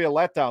like it could be a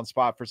letdown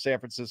spot for San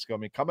Francisco. I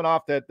mean, coming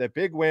off that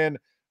big win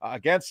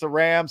against the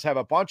Rams, have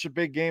a bunch of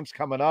big games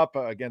coming up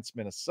against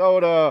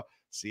Minnesota,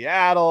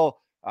 Seattle.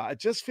 It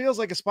just feels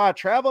like a spot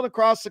traveling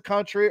across the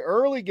country,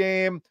 early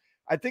game.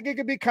 I think it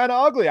could be kind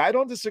of ugly. I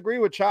don't disagree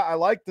with I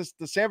like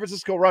the San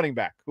Francisco running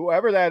back.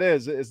 Whoever that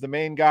is the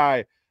main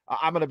guy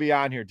I'm going to be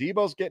on here.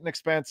 Debo's getting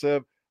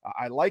expensive.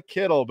 I like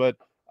Kittle, but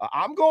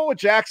I'm going with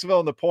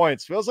Jacksonville in the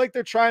points. Feels like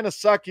they're trying to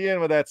suck you in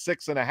with that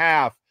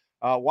 6.5.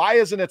 Why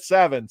isn't it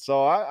 7?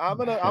 So I'm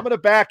gonna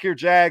back your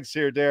Jags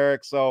here,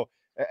 Derek. So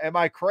am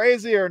I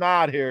crazy or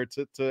not here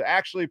to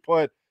actually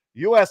put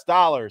U.S.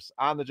 dollars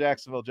on the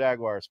Jacksonville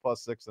Jaguars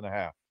plus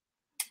 6.5?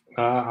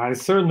 I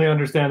certainly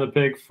understand the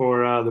pick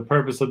for the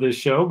purpose of this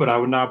show, but I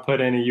would not put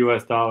any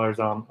U.S. dollars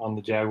on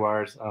the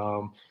Jaguars.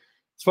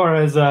 As far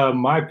as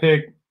my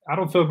pick, I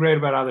don't feel great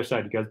about either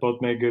side. You guys both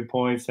made good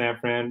points. San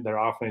Fran, their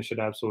offense should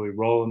absolutely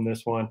roll in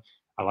this one.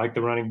 I like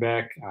the running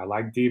back. I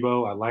like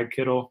Debo. I like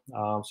Kittle.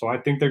 So I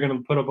think they're going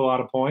to put up a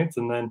lot of points.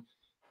 And then,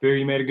 Beer,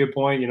 you made a good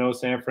point.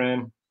 San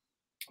Fran,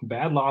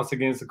 bad loss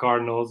against the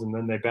Cardinals, and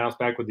then they bounce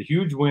back with a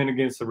huge win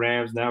against the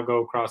Rams. Now go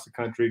across the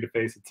country to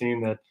face a team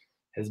that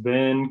has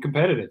been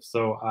competitive.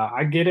 So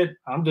I get it.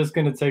 I'm just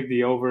going to take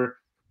the over.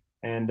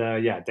 And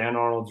Dan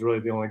Arnold's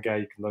really the only guy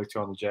you can look to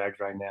on the Jags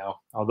right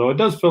now. Although it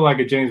does feel like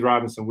a James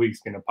Robinson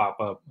week's going to pop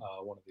up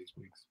one of these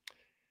weeks.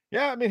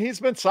 Yeah, I mean, he's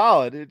been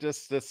solid. It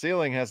just the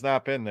ceiling has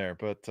not been there,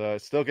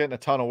 but still getting a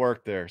ton of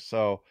work there.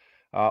 So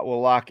we'll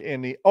lock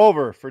in the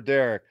over for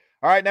Derek.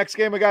 All right, next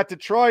game we got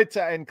Detroit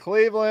and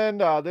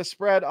Cleveland. This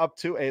spread up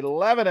to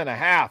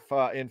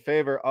 11.5 in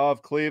favor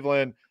of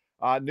Cleveland.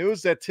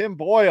 News that Tim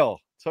Boyle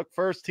took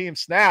first team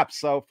snaps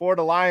for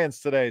the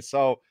Lions today.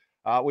 So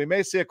we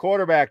may see a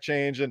quarterback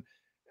change, and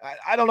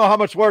I don't know how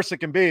much worse it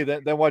can be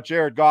than what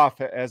Jared Goff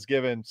has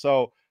given.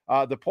 So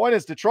the point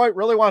is Detroit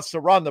really wants to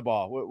run the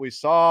ball. We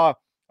saw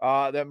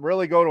them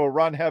really go to a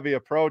run-heavy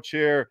approach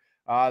here.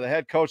 The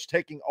head coach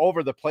taking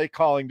over the play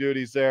calling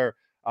duties there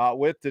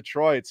with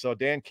Detroit. So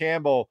Dan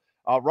Campbell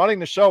running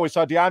the show. We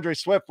saw DeAndre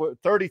Swift with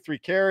 33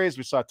 carries.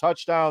 We saw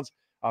touchdowns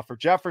for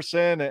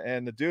Jefferson.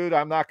 And the dude,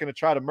 I'm not going to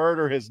try to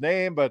murder his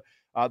name, but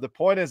the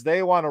point is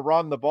they want to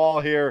run the ball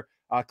here.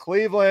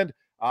 Cleveland,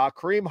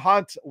 Kareem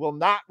Hunt will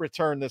not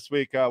return this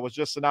week. Was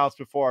just announced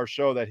before our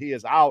show that he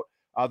is out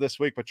this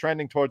week, but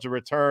trending towards a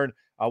return.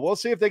 We'll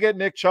see if they get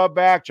Nick Chubb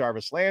back.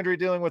 Jarvis Landry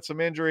dealing with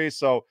some injuries.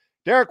 So,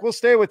 Derek, we'll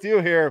stay with you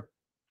here.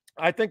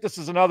 I think this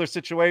is another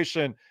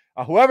situation.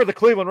 Whoever the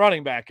Cleveland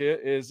running back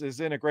is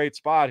in a great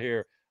spot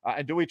here.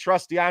 And do we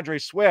trust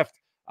DeAndre Swift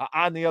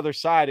on the other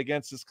side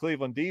against this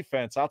Cleveland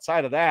defense?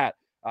 Outside of that,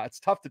 it's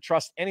tough to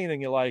trust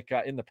anything you like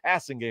in the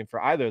passing game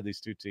for either of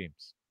these two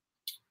teams.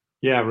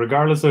 Yeah,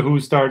 regardless of who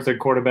starts at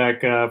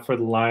quarterback for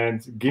the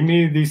Lions, give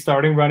me the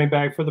starting running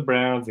back for the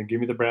Browns and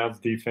give me the Browns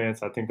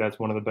defense. I think that's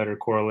one of the better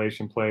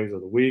correlation plays of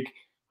the week.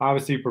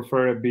 Obviously,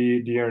 prefer it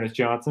be Dearness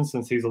Johnson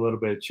since he's a little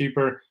bit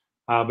cheaper,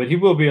 but he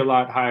will be a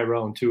lot higher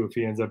owned too if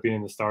he ends up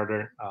being the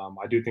starter.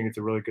 I do think it's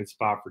a really good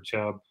spot for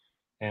Chubb.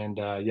 And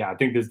I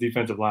think this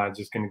defensive line is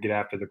just going to get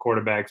after the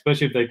quarterback,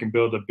 especially if they can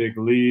build a big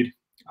lead.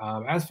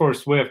 As for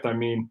Swift, I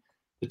mean,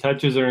 the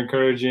touches are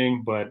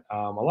encouraging, but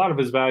a lot of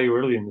his value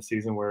early in the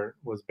season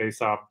was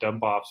based off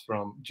dump-offs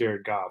from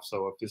Jared Goff.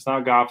 So if it's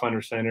not Goff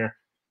under center,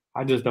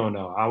 I just don't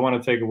know. I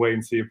want to take a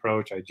wait-and-see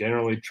approach. I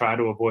generally try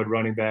to avoid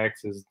running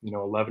backs as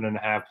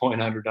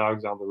 11.5-point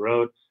underdogs on the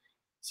road.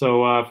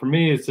 So for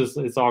me,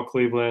 it's all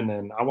Cleveland,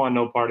 and I want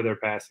no part of their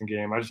passing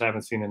game. I just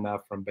haven't seen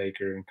enough from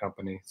Baker and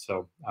company.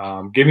 So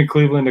give me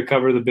Cleveland to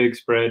cover the big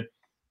spread,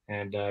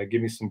 and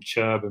give me some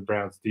Chubb and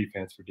Browns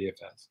defense for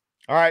DFS.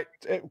 All right,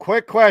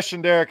 quick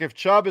question, Derek. If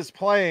Chubb is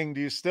playing,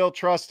 do you still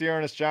trust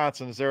Dearness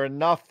Johnson? Is there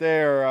enough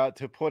there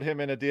to put him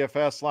in a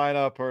DFS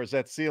lineup, or is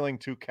that ceiling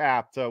too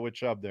capped with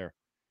Chubb there?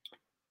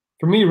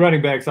 For me,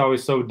 running back's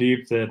always so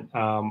deep that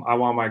I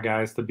want my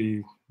guys to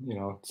be,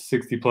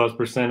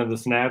 60+% of the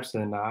snaps,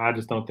 and I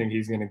just don't think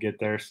he's going to get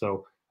there.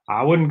 So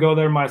I wouldn't go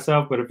there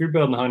myself, but if you're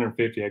building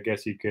 150, I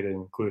guess you could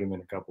include him in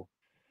a couple.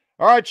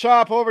 All right,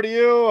 Chop, over to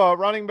you.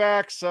 Running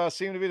backs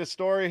seem to be the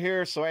story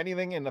here. So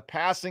anything in the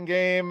passing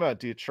game,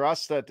 do you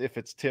trust that if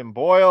it's Tim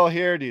Boyle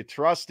here? Do you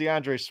trust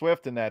DeAndre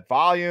Swift in that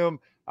volume?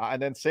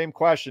 And then same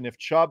question, if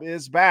Chubb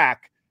is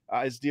back,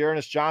 is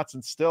Dearness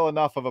Johnson still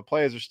enough of a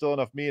play? Is there still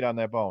enough meat on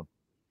that bone?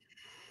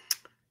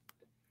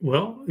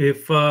 Well,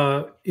 if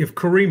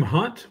Kareem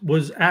Hunt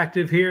was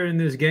active here in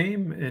this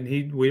game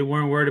and we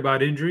weren't worried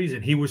about injuries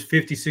and he was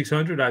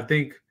 5,600, I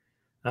think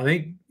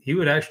he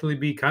would actually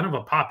be kind of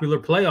a popular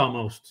play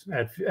almost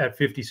at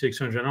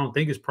 5,600. I don't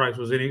think his price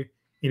was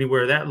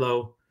anywhere that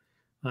low.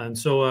 And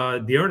so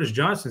Dearness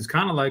Johnson's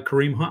kind of like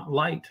Kareem Hunt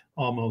light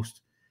almost.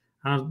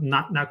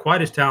 Not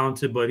quite as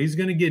talented, but he's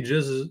going to get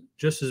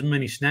just as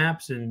many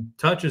snaps and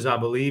touches, I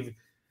believe,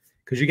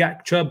 because you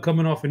got Chubb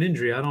coming off an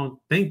injury. I don't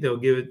think they'll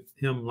give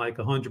him like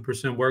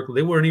 100% work.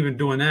 They weren't even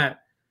doing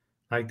that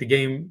like the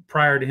game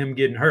prior to him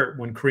getting hurt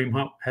when Kareem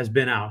Hunt has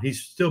been out.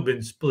 He's still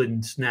been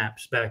splitting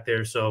snaps back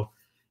there. So,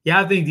 yeah,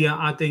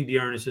 I think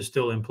Dearness is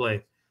still in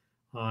play,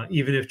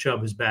 even if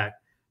Chubb is back.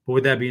 But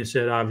with that being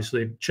said,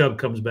 obviously, if Chubb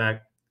comes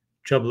back,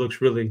 Chubb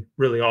looks really,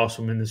 really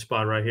awesome in this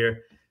spot right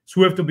here.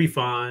 Swift will be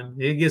fine.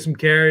 He'll get some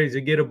carries.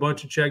 He'll get a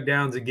bunch of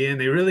checkdowns again.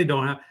 They really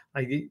don't have –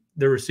 like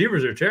the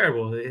receivers are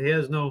terrible. He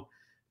has no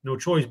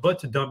choice but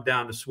to dump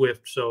down to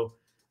Swift. So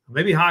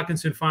maybe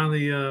Hawkinson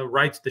finally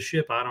rights the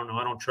ship. I don't know.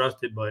 I don't trust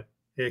it, but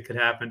it could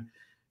happen.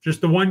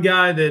 Just the one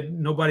guy that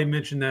nobody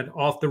mentioned that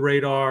off the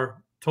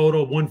radar –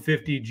 total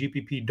 150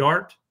 GPP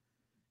dart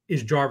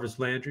is Jarvis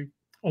Landry,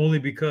 only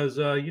because,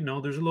 there's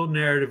a little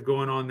narrative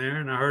going on there.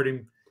 And I heard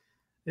him,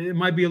 it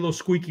might be a little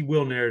squeaky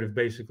wheel narrative,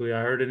 basically.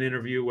 I heard an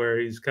interview where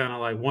he's kind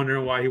of like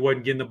wondering why he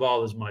wasn't getting the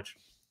ball as much.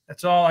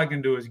 That's all I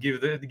can do is give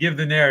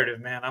the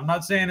narrative, man. I'm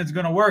not saying it's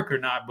going to work or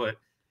not, but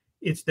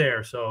it's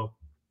there. So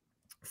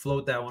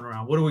float that one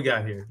around. What do we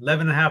got here?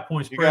 11.5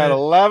 points spread. You got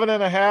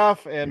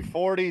 11.5 and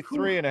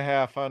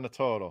 43.5 on the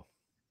total.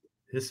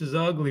 This is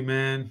ugly,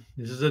 man.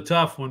 This is a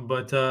tough one,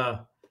 but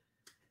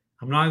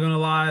I'm not going to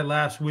lie.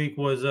 Last week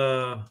was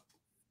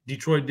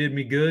Detroit did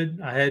me good.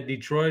 I had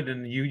Detroit,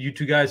 and you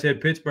two guys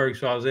had Pittsburgh,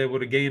 so I was able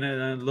to gain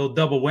a little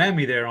double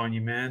whammy there on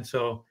you, man.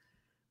 So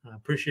I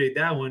appreciate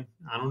that one.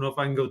 I don't know if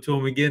I can go to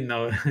them again,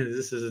 though.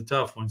 This is a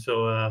tough one.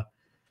 So,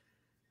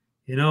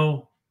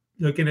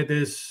 looking at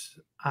this,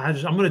 I'm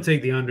going to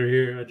take the under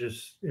here.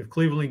 If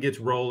Cleveland gets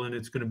rolling,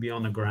 it's going to be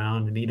on the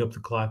ground and eat up the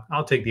clock.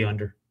 I'll take the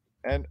under.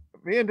 And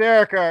me and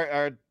Derek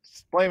are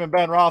blaming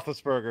Ben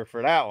Roethlisberger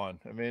for that one.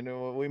 I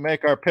mean, we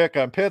make our pick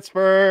on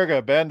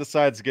Pittsburgh. Ben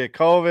decides to get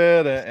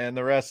COVID, and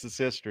the rest is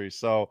history.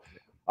 So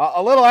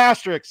a little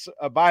asterisk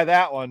by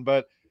that one,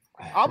 but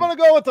I'm going to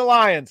go with the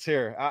Lions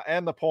here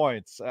and the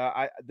points.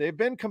 They've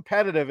been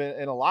competitive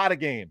in a lot of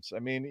games. I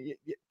mean,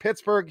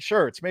 Pittsburgh,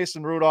 sure, it's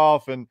Mason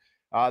Rudolph, and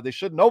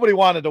nobody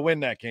wanted to win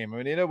that game. I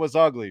mean, it was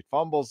ugly.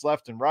 Fumbles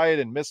left and right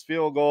and missed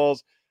field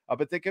goals.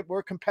 But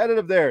we're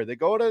competitive there. They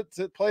go to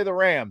play the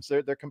Rams.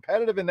 They're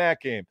competitive in that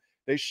game.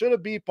 They should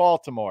have beat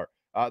Baltimore.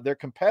 They're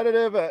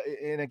competitive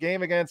in a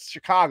game against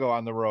Chicago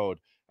on the road.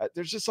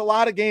 There's just a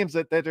lot of games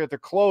that they're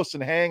close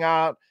and hang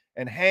out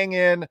and hang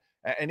in.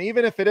 And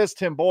even if it is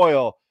Tim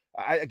Boyle,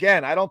 I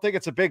don't think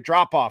it's a big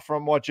drop-off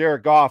from what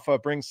Jared Goff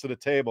brings to the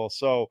table.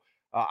 So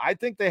I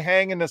think they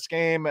hang in this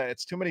game.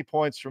 It's too many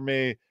points for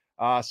me.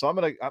 So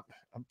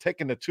I'm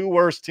taking the two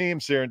worst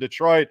teams here in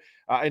Detroit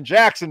and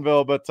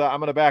Jacksonville, but I'm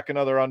going to back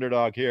another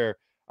underdog here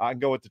and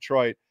go with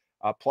Detroit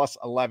plus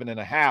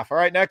 11.5. All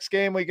right, next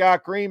game we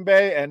got Green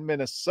Bay and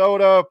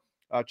Minnesota.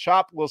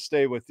 Chop will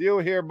stay with you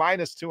here,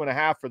 minus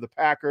 2.5 for the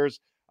Packers.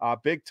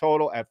 Big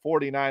total at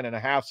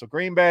 49.5. So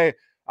Green Bay,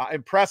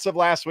 impressive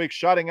last week,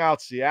 shutting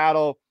out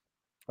Seattle.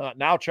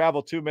 Now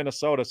travel to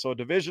Minnesota. So a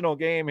divisional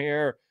game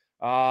here.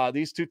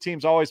 These two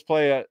teams always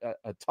play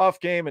a tough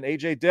game, and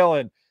A.J.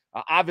 Dillon,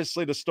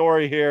 obviously the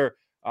story here.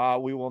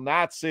 We will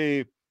not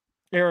see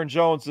Aaron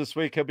Jones this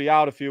week. He'll be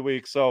out a few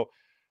weeks. So,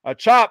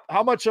 Chop,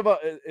 how much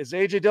is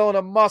A.J. Dillon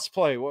a must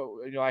play? Well,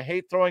 I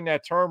hate throwing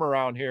that term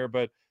around here,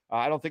 but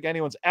I don't think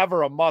anyone's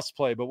ever a must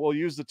play, but we'll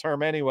use the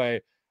term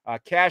anyway.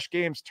 Cash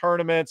games,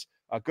 tournaments,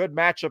 a good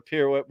matchup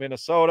here with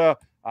Minnesota.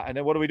 And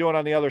then what are we doing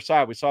on the other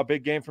side? We saw a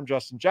big game from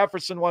Justin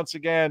Jefferson once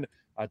again.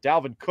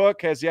 Dalvin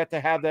Cook has yet to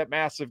have that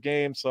massive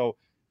game. So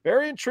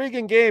very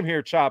intriguing game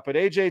here, Chop. But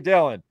A.J.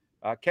 Dillon,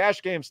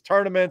 cash games,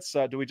 tournaments,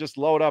 do we just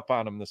load up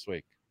on him this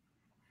week?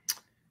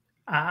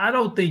 I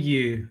don't think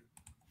you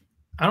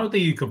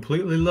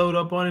completely load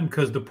up on him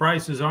because the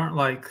prices aren't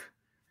like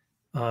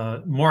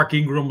Mark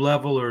Ingram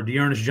level or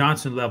Dearness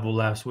Johnson level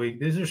last week.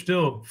 These are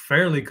still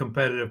fairly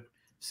competitive.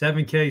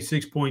 7K,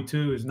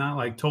 6.2 is not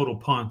like total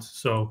punts.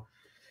 So,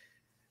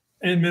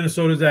 and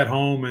Minnesota's at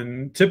home,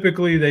 and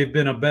typically they've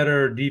been a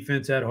better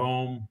defense at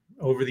home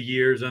over the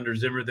years under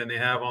Zimmer than they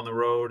have on the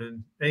road,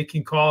 and they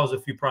can cause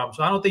a few problems.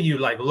 So I don't think you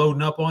like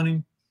loading up on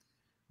him,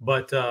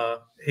 but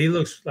he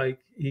looks like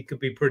he could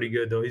be pretty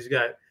good though. He's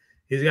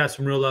got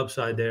some real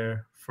upside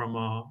there from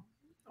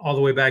all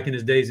the way back in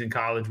his days in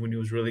college when he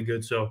was really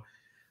good. So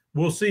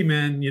we'll see,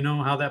 man. You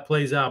know how that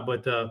plays out,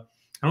 but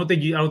I don't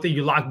think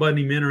you lock button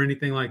him in or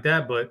anything like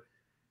that. But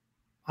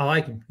I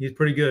like him. He's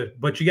pretty good.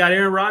 But you got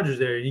Aaron Rodgers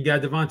there. You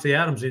got Devontae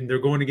Adams, and they're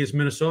going against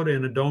Minnesota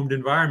in a domed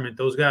environment.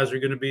 Those guys are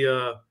going to be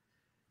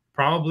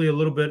probably a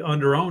little bit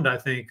underowned, I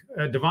think.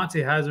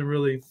 Devontae hasn't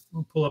really –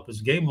 we'll pull up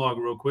his game log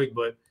real quick,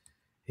 but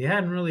he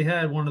hadn't really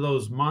had one of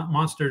those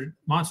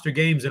monster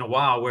games in a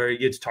while where he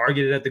gets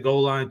targeted at the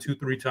goal line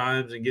 2-3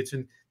 times and gets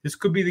in. This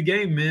could be the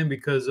game, man,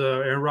 because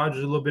Aaron Rodgers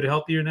is a little bit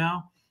healthier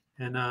now,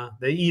 and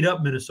they eat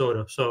up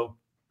Minnesota. So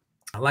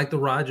I like the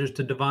Rodgers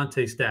to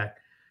Devontae stack.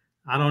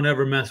 I don't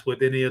ever mess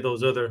with any of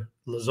those other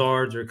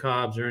Lazards or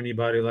Cobbs or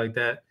anybody like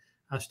that.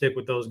 I stick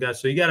with those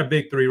guys. So you got a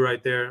big three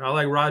right there. I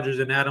like Rodgers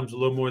and Adams a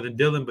little more than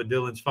Dillon, but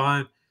Dillon's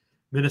fine.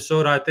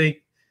 Minnesota, I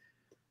think,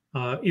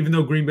 even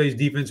though Green Bay's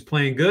defense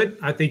playing good,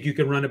 I think you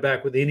can run it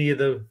back with any of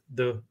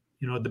the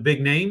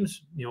big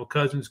names.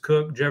 Cousins,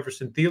 Cook,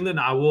 Jefferson, Thielen.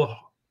 I will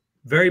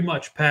very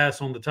much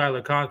pass on the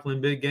Tyler Conklin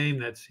big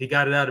game. He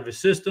got it out of his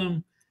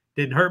system.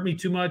 Didn't hurt me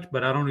too much,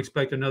 but I don't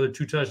expect another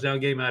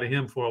 2-touchdown game out of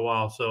him for a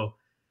while. So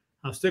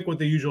I'll stick with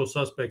the usual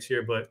suspects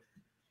here, but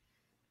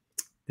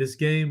this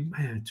game,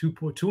 man,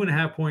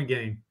 2.5 point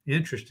game.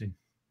 Interesting.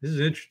 This is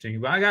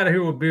interesting. But I got to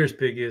hear what Beer's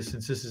pick is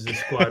since this is his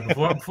squad.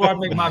 Before I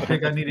make my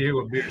pick, I need to hear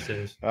what Beer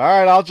says. All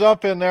right, I'll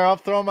jump in there. I'll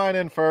throw mine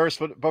in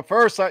first. But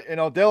first,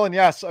 Dillon,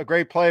 yes, a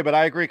great play, but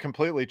I agree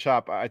completely,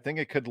 Chop. I think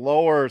it could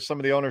lower some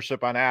of the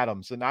ownership on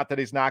Adams. And not that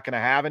he's not going to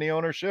have any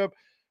ownership,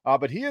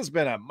 but he has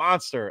been a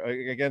monster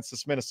against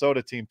this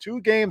Minnesota team.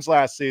 2 games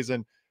last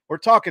season. We're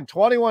talking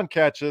 21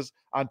 catches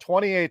on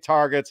 28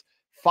 targets,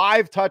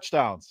 5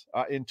 touchdowns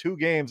in 2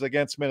 games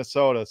against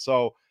Minnesota.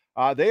 So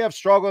they have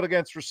struggled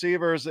against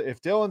receivers.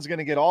 If Dillon's going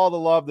to get all the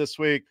love this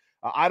week,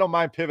 I don't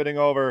mind pivoting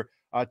over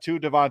to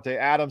Devontae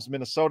Adams,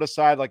 Minnesota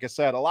side. Like I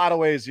said, a lot of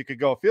ways you could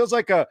go. It feels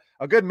like a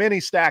good mini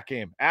stack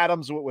game.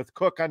 Adams with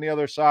Cook on the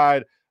other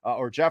side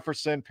or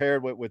Jefferson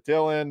paired with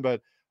Dillon.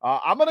 But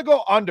I'm going to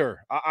go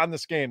under on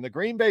this game. The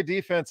Green Bay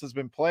defense has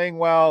been playing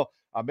well.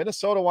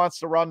 Minnesota wants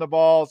to run the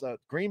balls.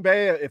 Green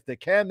Bay, if they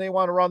can, they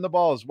want to run the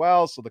ball as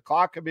well. So the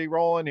clock could be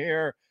rolling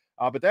here.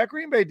 But that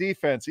Green Bay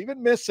defense,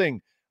 even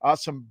missing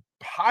some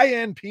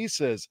high-end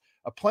pieces,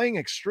 playing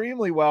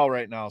extremely well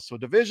right now. So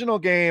divisional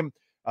game,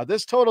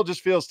 this total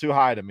just feels too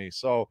high to me.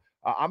 So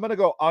I'm going to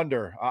go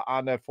under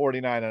on that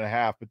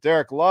 49.5. But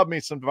Derek, love me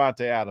some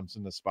Davante Adams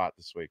in this spot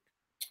this week.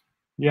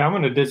 Yeah, I'm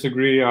going to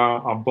disagree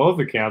on both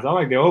accounts. I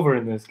like the over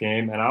in this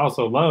game, and I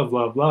also love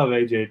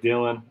A.J.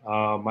 Dillon.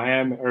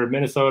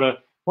 Minnesota,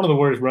 one of the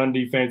worst run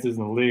defenses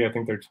in the league. I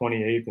think they're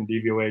 28th in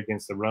DVOA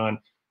against the run.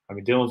 I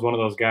mean, Dillon's one of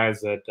those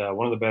guys that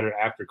one of the better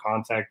after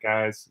contact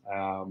guys,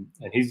 and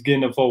he's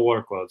getting a full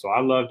workload. So I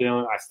love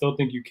Dillon. I still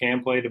think you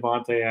can play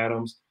Davante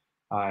Adams,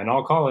 and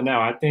I'll call it now.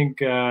 I think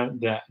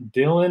that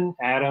Dillon,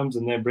 Adams,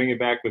 and then bring it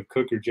back with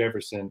Cook or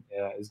Jefferson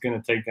is going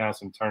to take down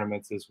some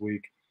tournaments this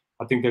week.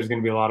 I think there's going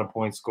to be a lot of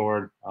points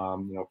scored.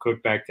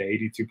 Cook back to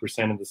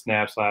 82% of the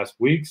snaps last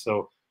week,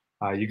 so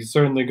you can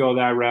certainly go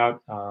that route.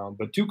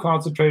 But two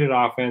concentrated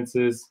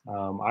offenses.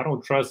 I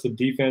don't trust the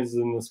defenses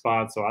in the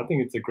spot, so I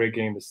think it's a great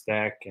game to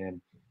stack.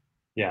 And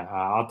yeah,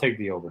 I'll take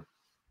the over.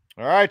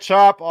 All right,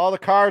 Chop. All the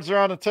cards are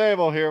on the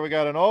table here. We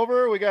got an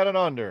over. We got an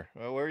under.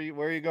 Where are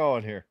you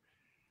going here?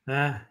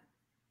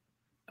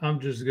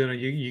 I'm just gonna.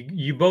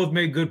 You both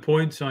made good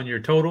points on your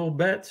total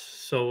bets,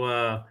 so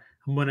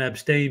I'm going to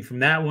abstain from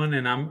that one,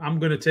 and I'm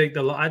going to take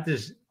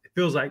it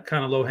feels like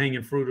kind of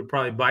low-hanging fruit to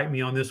probably bite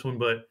me on this one,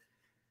 but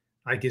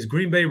like, is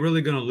Green Bay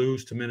really going to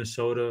lose to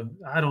Minnesota?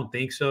 I don't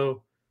think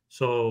so.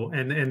 So,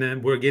 and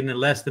then we're getting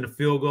less than a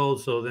field goal,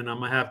 so then I'm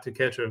going to have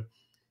to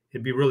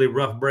it'd be really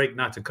rough break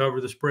not to cover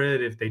the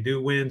spread if they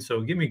do win, so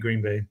give me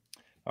Green Bay.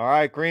 All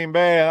right, Green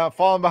Bay. I'm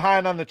falling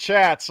behind on the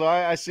chat, so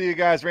I see you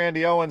guys.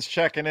 Randy Owens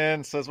checking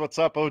in, says, what's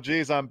up,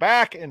 OGs? I'm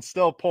back and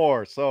still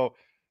poor. So,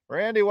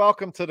 Randy,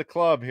 welcome to the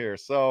club here.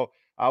 So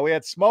we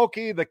had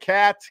Smokey the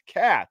cat,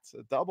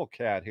 a double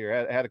cat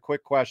here. Had a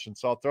quick question,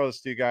 so I'll throw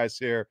this to you guys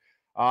here.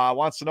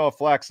 Wants to know if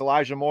flex,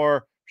 Elijah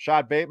Moore,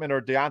 Rashad Bateman,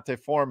 or Deontay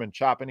Foreman.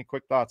 Chop, any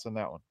quick thoughts on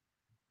that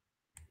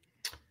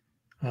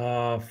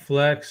one?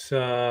 Flex,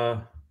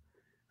 Elijah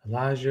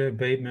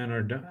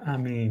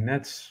Bateman,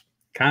 that's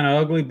kind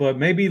of ugly, but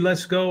maybe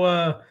let's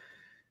go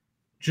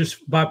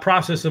just by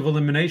process of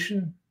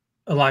elimination,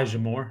 Elijah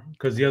Moore,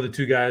 because the other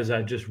two guys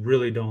I just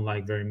really don't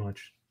like very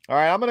much. All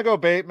right, I'm going to go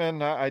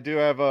Bateman. I do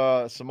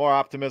have some more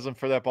optimism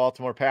for that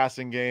Baltimore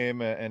passing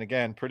game. And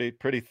again,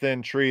 pretty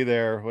thin tree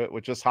there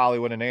with just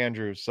Hollywood and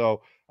Andrews.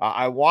 So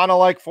I want to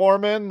like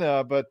Foreman,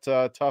 but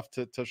tough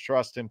to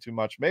trust him too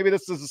much. Maybe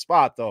this is a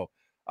spot, though,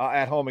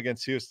 at home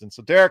against Houston.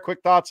 So, Derek, quick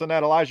thoughts on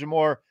that. Elijah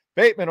Moore,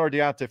 Bateman, or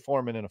Deontay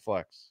Foreman in a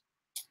flex?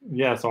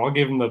 Yeah, so I'll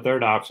give him the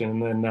third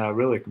option and then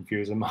really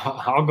confuse him.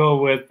 I'll go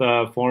with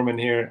Foreman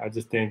here. I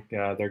just think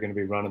they're going to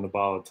be running the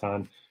ball a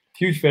ton.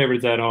 Huge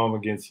favorites at home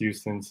against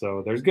Houston,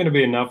 so there's going to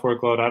be enough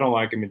workload. I don't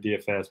like him in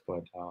DFS,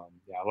 but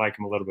I like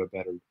him a little bit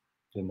better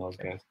than those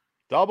guys.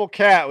 Double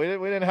cat. We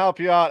didn't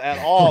help you out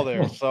at all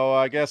there. So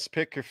I guess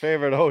pick your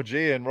favorite OG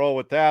and roll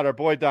with that. Our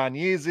boy Don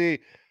Yeezy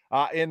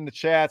in the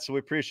chat, so we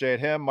appreciate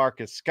him.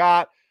 Marcus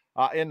Scott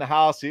in the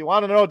house. He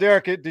wanted to know,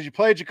 Derek, did you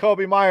play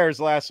Jacoby Myers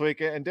last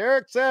week? And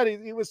Derek said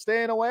he was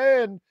staying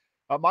away, and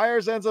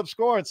Myers ends up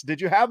scoring. So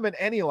did you have him in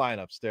any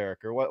lineups,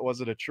 Derek, or what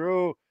was it a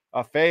true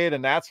fade,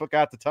 and that's what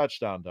got the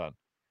touchdown done?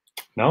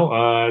 No,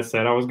 I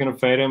said I was going to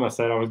fade him. I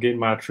said I was getting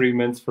my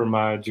treatments for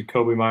my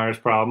Jacoby Myers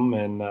problem,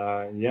 and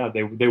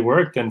they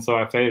worked, and so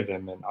I faded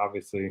him. And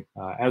obviously,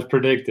 as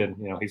predicted,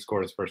 he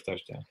scored his first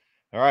touchdown.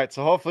 All right,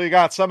 so hopefully you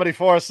got somebody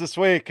for us this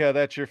week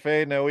that you're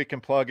fading that we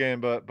can plug in.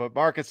 But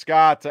Marcus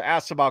Scott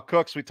asked about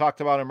Cooks. We talked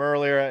about him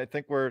earlier. I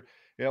think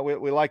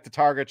we like the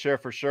target share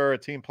for sure. A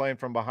team playing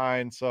from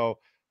behind, so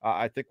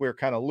I think we're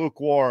kind of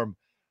lukewarm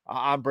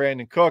on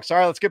Brandon Cooks. All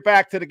right, let's get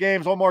back to the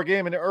games. One more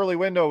game in the early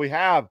window. We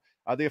have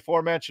the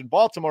aforementioned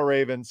Baltimore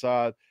Ravens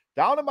down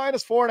to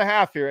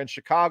 -4.5 here in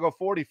Chicago,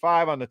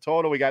 45 on the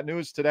total. We got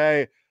news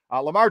today.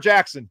 Lamar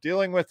Jackson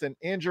dealing with an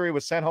injury,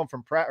 was sent home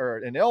from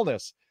an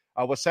illness,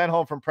 was sent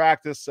home from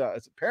practice.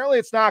 Apparently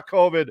it's not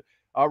COVID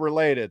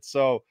related.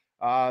 So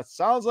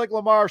sounds like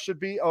Lamar should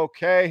be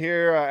okay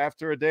here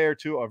after a day or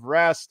two of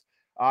rest.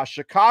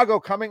 Chicago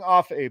coming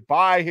off a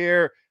bye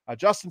here.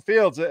 Justin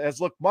Fields has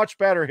looked much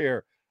better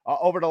here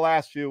over the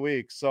last few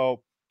weeks.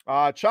 So,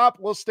 Chop,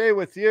 we'll stay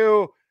with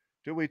you.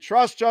 Do we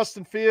trust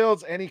Justin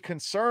Fields? Any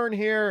concern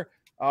here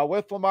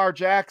with Lamar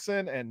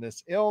Jackson and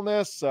this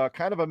illness?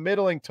 Kind of a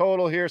middling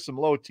total here, some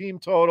low team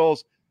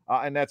totals,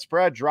 and that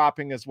spread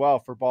dropping as well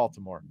for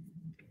Baltimore.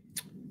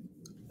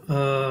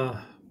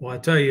 Well, I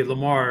tell you,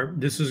 Lamar,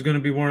 this is going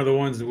to be one of the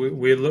ones that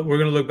we're going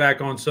to look back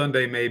on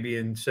Sunday maybe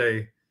and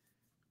say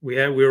we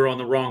were on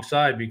the wrong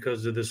side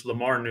because of this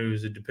Lamar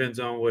news. It depends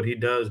on what he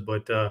does,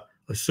 but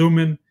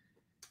assuming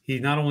he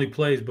not only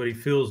plays, but he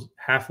feels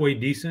halfway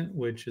decent,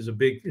 which is a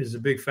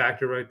big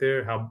factor right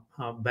there.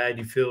 How bad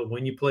you feel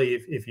when you play,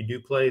 if you do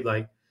play,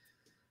 like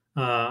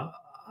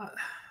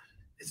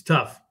it's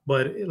tough.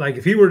 But like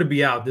if he were to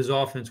be out, this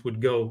offense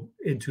would go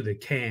into the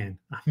can.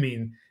 I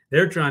mean,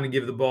 they're trying to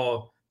give the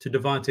ball to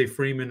Devontae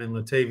Freeman and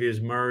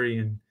Latavius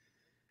Murray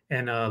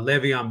and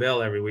Le'Veon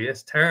Bell every week.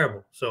 That's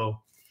terrible. So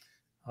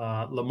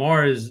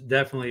Lamar is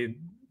definitely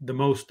the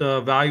most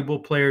valuable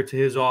player to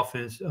his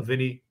offense of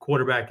any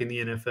quarterback in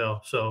the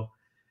NFL. So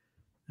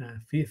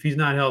if he's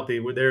not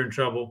healthy, they're in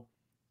trouble.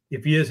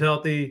 If he is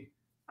healthy,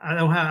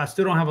 I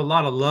still don't have a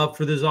lot of love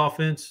for this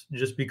offense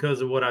just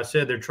because of what I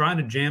said. They're trying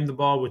to jam the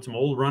ball with some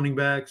old running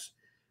backs,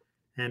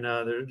 and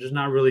they're just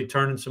not really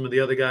turning some of the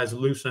other guys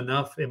loose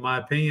enough, in my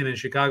opinion. And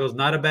Chicago's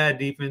not a bad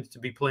defense to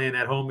be playing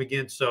at home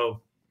against.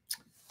 So,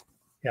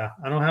 yeah,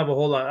 I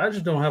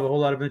just don't have a whole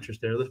lot of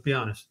interest there. Let's be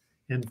honest.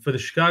 And for the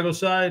Chicago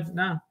side,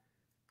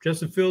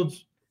 Justin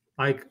Fields,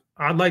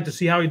 I'd like to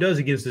see how he does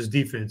against this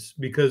defense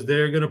because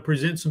they're going to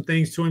present some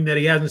things to him that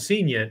he hasn't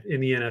seen yet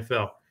in the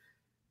NFL.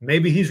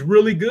 Maybe he's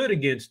really good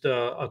against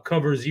a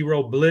cover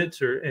zero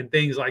blitz and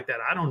things like that.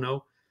 I don't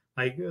know.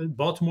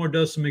 Baltimore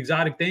does some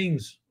exotic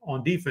things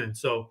on defense.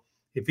 So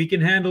if he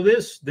can handle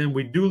this, then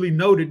we duly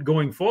note it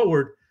going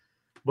forward.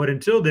 But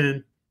until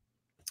then,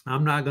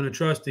 I'm not going to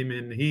trust him.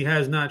 And he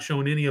has not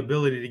shown any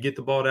ability to get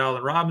the ball to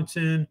Allen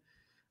Robinson.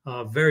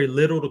 Very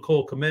little to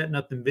Cole Kmet,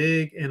 nothing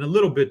big, and a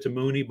little bit to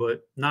Mooney,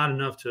 but not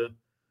enough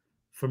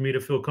for me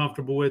to feel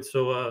comfortable with.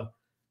 So,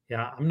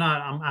 I'm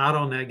out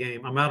on that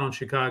game. I'm out on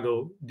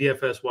Chicago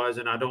DFS wise,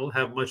 and I don't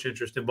have much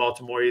interest in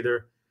Baltimore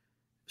either.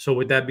 So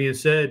with that being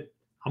said,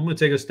 I'm going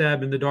to take a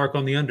stab in the dark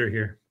on the under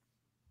here.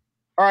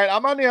 All right,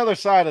 I'm on the other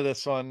side of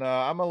this one.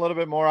 I'm a little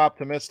bit more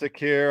optimistic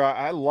here.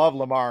 I love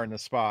Lamar in the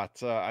spot.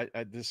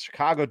 The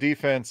Chicago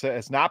defense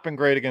has not been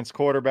great against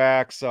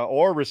quarterbacks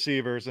or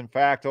receivers. In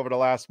fact, over the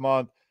last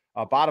month,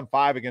 bottom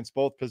 5 against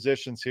both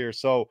positions here.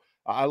 So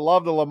I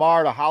love the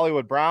Lamar to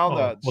Hollywood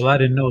Brown. Well, I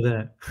didn't know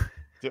that.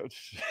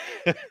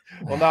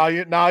 Well, now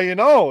you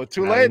know.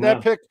 Too late.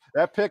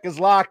 That pick is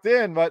locked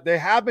in. But they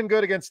have been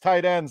good against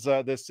tight ends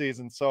this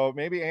season. So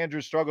maybe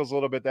Andrew struggles a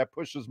little bit. That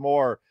pushes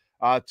more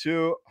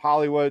to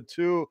Hollywood,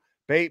 to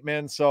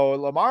Bateman. So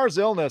Lamar's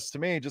illness to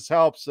me just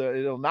helps.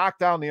 It'll knock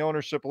down the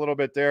ownership a little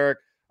bit, Derek.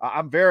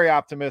 I'm very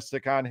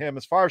optimistic on him.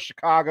 As far as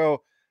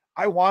Chicago,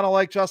 I want to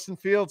like Justin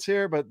Fields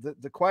here, but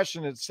the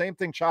question is the same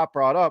thing Chop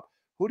brought up.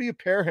 Who do you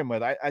pair him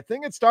with? I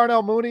think it's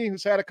Darnell Mooney,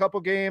 who's had a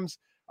couple games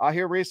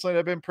here recently that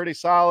have been pretty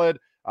solid.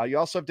 You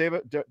also have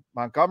David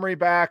Montgomery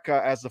back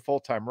as the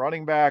full-time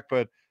running back,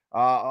 but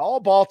all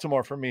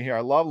Baltimore for me here.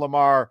 I love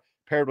Lamar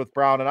paired with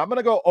Brown, and I'm going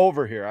to go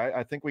over here.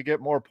 I think we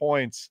get more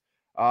points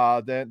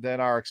than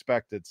are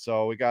expected.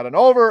 So we got an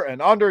over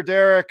and under,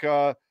 Derek.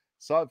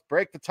 So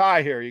break the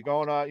tie here. You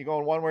going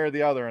one way or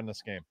the other in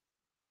this game?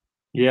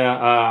 Yeah,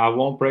 I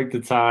won't break the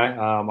tie.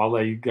 I'll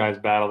let you guys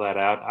battle that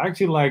out. I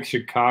actually like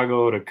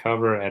Chicago to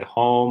cover at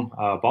home.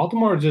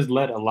 Baltimore just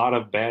let a lot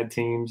of bad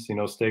teams,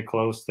 stay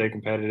close, stay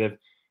competitive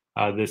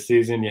this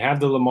season. You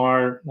have the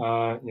Lamar,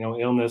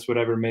 illness,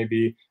 whatever it may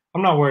be.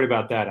 I'm not worried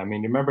about that. I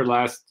mean, you remember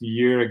last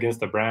year against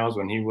the Browns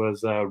when he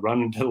was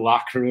running to the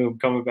locker room,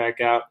 coming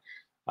back out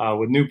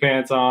with new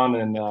pants on,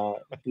 and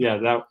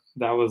that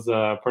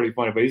was pretty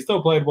funny. But he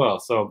still played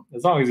well. So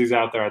as long as he's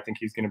out there, I think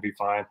he's going to be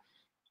fine.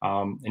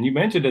 And you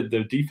mentioned that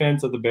the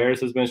defense of the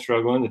Bears has been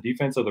struggling. The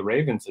defense of the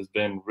Ravens has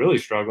been really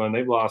struggling.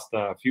 They've lost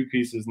a few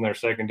pieces in their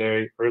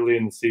secondary early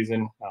in the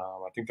season.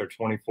 I think they're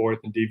 24th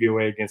in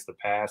DVOA against the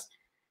pass.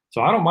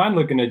 So I don't mind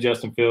looking at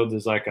Justin Fields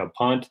as like a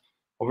punt.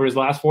 Over his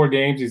last 4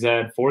 games, he's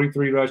had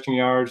 43 rushing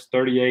yards,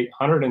 38,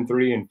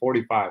 103, and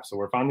 45. So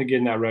we're finally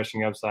getting that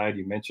rushing upside.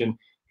 You mentioned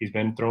he's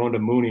been throwing to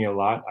Mooney a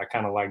lot. I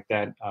kind of like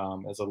that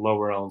as a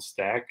lower-owned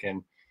stack.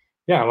 And,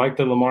 yeah, I like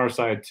the Lamar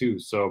side too.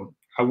 So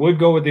I would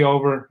go with the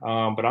over,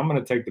 but I'm going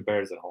to take the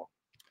Bears at home.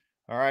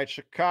 All right,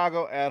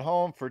 Chicago at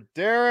home for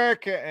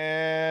Derek.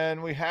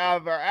 And we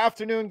have our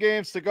afternoon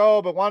games to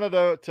go, but wanted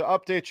to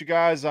update you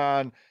guys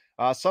on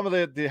some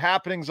of the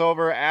happenings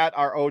over at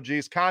our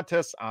OGs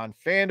contest on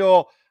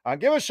FanDuel.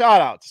 Give a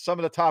shout out to some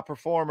of the top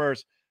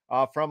performers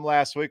from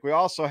last week. We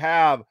also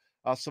have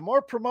some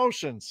more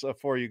promotions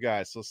for you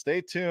guys, so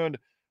stay tuned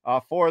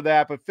for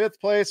that. But 5th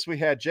place, we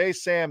had J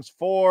Sam's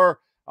 4,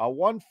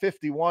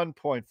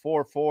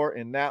 151.44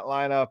 in that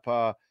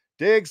lineup.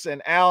 Diggs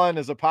and Allen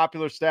is a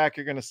popular stack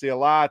you're going to see a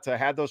lot. I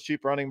had those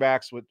cheap running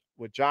backs with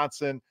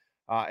Johnson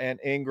and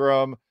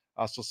Ingram.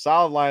 So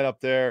solid lineup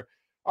there.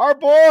 Our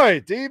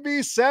boy,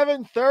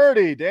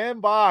 DB730, Dan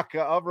Bach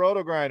of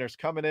Roto-Grinders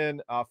coming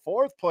in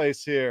 4th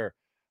place here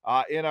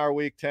in our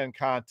Week 10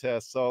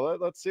 contest. So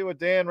let's see what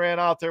Dan ran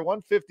out there.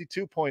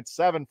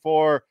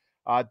 152.74.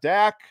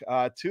 Dak,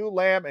 2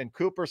 Lamb, and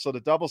Cooper. So the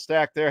double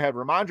stack there had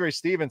Ramondre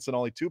Stevenson,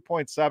 only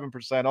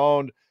 2.7%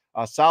 owned.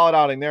 Solid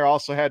outing there.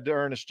 Also had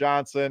Ernest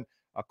Johnson.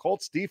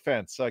 Colts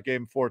defense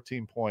gave him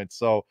 14 points.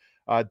 So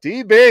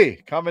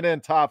DB coming in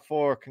top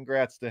 4.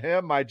 Congrats to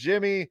him. Our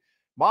Jimmy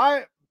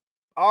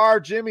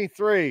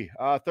 3,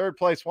 3rd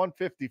place,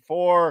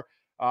 154.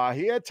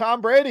 He had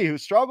Tom Brady, who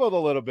struggled a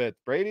little bit.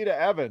 Brady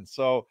to Evans.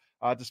 So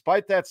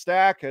despite that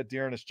stack, had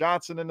Dearness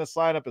Johnson in this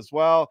lineup as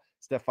well.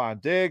 Stephon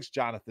Diggs,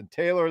 Jonathan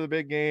Taylor, the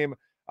big game,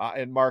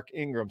 and Mark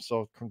Ingram.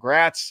 So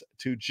congrats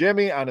to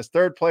Jimmy on his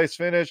 3rd place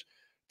finish.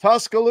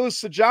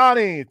 Tuscaloosa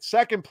Johnny,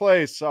 2nd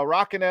place,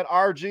 rocking that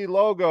RG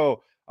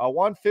logo,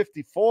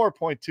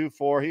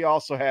 154.24. He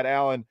also had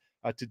Allen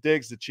to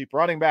Diggs, the cheap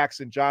running backs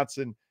in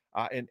Johnson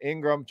and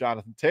Ingram.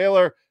 Jonathan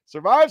Taylor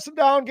survived some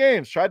down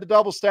games, tried to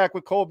double stack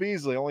with Cole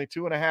Beasley, only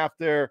 2.5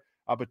 there,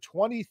 but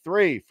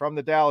 23 from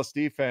the Dallas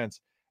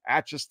defense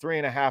at just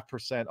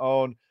 3.5%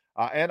 owned.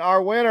 And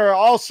our winner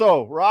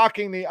also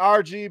rocking the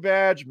RG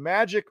badge,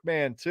 Magic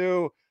Man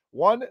 2,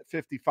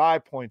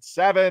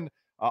 155.7.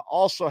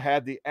 Also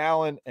had the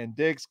Allen and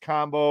Diggs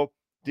combo.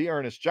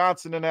 Ernest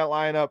Johnson in that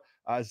lineup.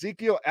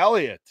 Ezekiel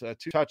Elliott, 2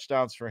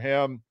 touchdowns for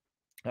him.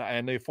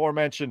 And the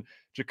aforementioned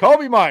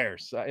Jacoby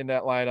Myers in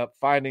that lineup,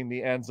 finding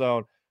the end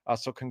zone.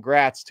 So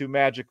congrats to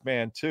Magic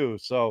Man 2.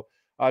 So,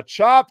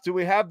 Chop, do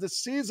we have the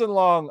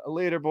season-long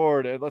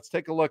leaderboard? Let's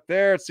take a look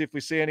there and see if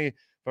we see any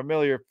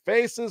familiar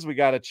faces. We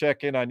got to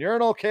check in on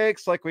urinal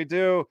cakes like we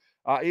do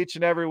each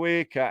and every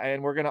week.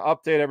 And we're going to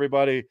update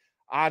everybody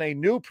on a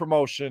new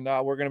promotion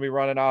we're going to be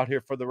running out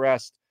here for the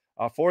rest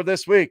for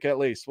this week, at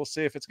least. We'll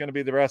see if it's going to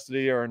be the rest of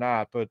the year or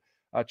not. But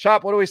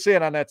Chop, what are we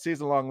seeing on that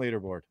season-long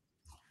leaderboard?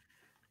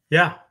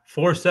 Yeah,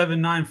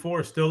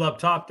 4794 still up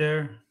top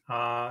there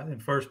in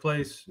first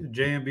place.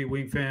 JMB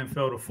Wing Fan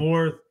fell to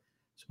 4th.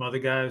 Some other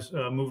guys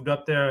moved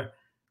up there.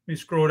 Let me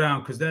scroll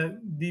down because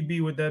that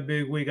DB with that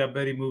big week, I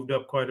bet he moved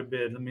up quite a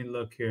bit. Let me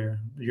look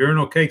here.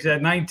 Urinal Cake's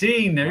at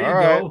 19. There you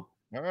go.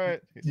 All right.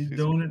 He's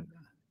doing it.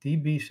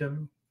 DB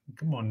 7.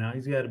 Come on now.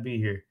 He's got to be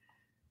here.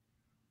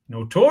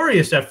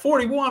 Notorious at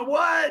 41.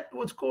 What?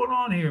 What's going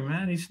on here,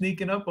 man? He's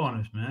sneaking up on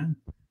us, man.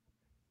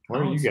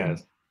 Where are you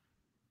guys?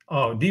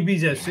 Oh,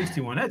 DB's at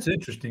 61. That's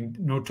interesting.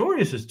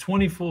 Notorious is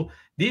 24.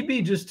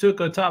 DB just took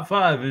a top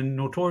 5, and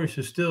Notorious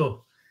is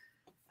still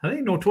 – I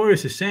think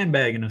Notorious is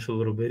sandbagging us a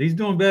little bit. He's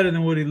doing better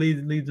than what he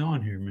leads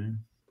on here, man.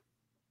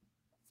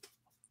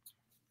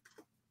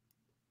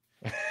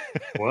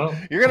 Well,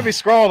 you're going to be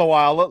scrolling a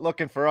while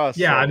looking for us.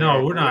 Yeah, I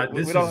know. We're not.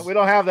 We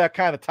don't have that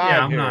kind of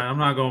time. Yeah,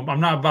 I'm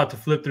not about to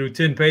flip through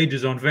 10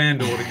 pages on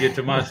FanDuel to get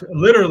to my.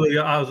 Literally,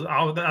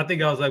 I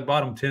think I was like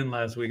bottom 10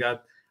 last week. I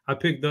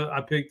had 3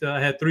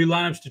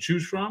 lineups to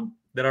choose from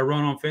that I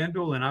run on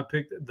FanDuel, and I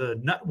picked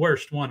the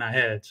worst one I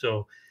had.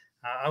 So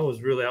I was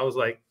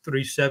like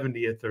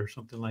 370th or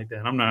something like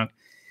that. I'm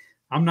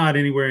not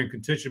anywhere in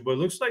contention, but it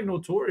looks like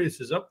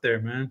Notorious is up there,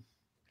 man.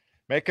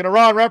 Making a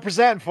run,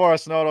 representing for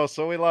us, Noto.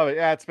 So we love it.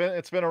 Yeah,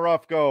 it's been a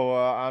rough go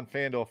on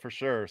FanDuel for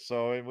sure.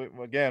 So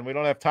we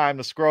don't have time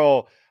to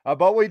scroll,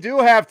 but we do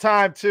have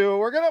time to.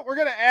 We're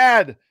gonna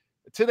add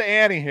to the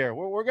ante here.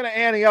 We're gonna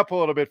ante up a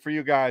little bit for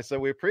you guys. So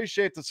we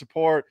appreciate the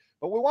support,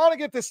 but we want to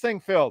get this thing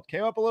filled.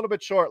 Came up a little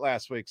bit short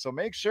last week, so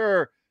make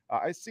sure.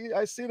 I see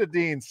the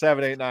Dean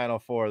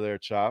 78904 there,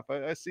 Chop.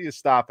 I see you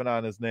stopping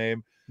on his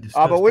name,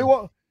 but we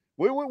want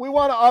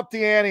to up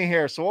the ante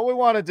here. So what we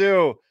want to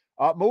do.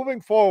 Moving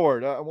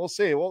forward, we'll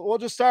see. We'll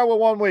just start with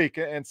 1 week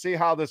and see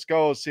how this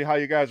goes, see how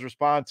you guys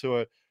respond to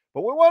it.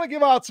 But we want to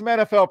give out some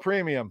NFL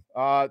premium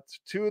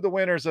to the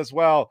winners as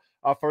well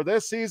for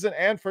this season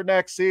and for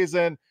next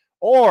season,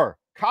 or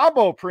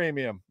combo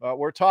premium.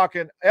 We're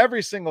talking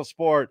every single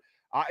sport.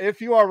 If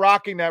you are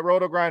rocking that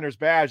Roto Grinders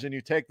badge and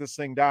you take this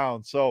thing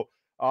down. So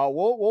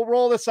we'll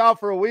roll this out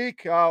for a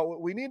week.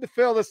 We need to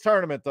fill this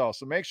tournament, though.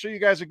 So make sure you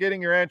guys are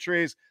getting your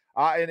entries.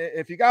 And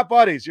if you got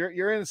buddies,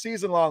 you're in a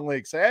season-long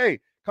league, say,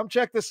 hey, come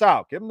check this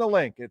out. Give them the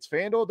link. It's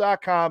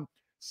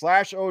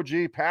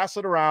FanDuel.com/OG. Pass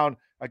it around.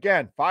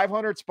 Again,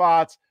 500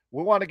 spots.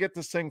 We want to get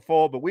this thing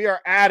full, but we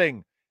are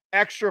adding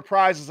extra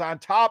prizes on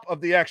top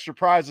of the extra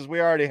prizes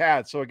we already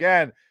had. So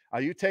again,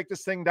 you take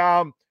this thing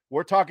down.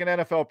 We're talking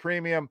NFL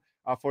premium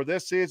for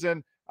this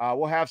season.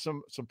 We'll have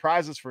some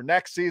prizes for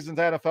next season's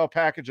NFL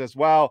package as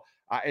well,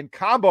 and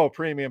combo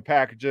premium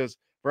packages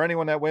for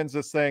anyone that wins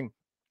this thing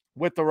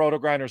with the Roto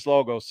Grinders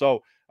logo.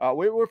 So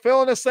we're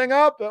filling this thing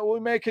up. We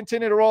may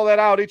continue to roll that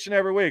out each and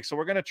every week. So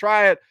we're going to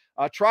try it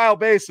trial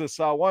basis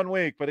 1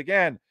 week. But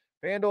again,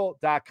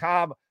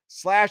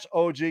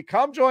 FanDuel.com/OG.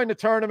 Come join the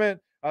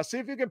tournament. See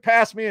if you can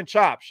pass me and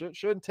Chop.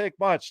 Shouldn't take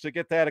much to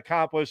get that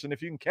accomplished. And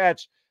if you can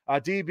catch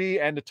DB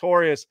and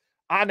Notorious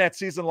on that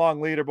season-long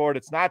leaderboard,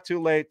 it's not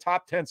too late.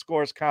 Top 10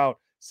 scores count.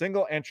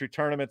 Single entry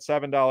tournament,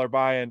 $7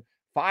 buy-in,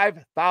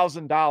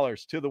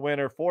 $5,000 to the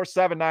winner.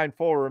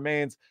 4794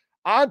 remains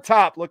on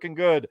top, looking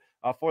good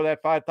for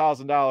that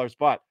 $5,000,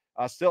 but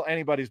still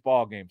anybody's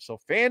ball game. So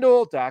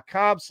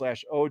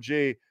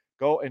FanDuel.com/OG.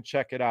 Go and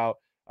check it out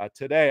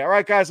today. All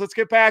right, guys, let's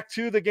get back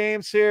to the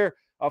games here.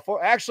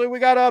 We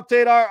got to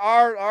update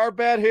our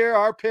bet here,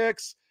 our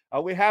picks.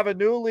 We have a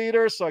new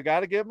leader, so I got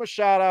to give him a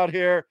shout out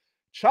here.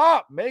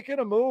 Chop making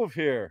a move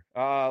here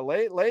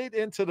late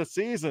into the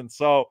season.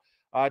 So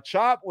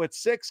Chop with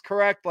 6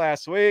 correct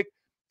last week,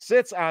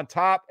 sits on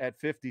top at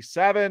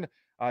 57.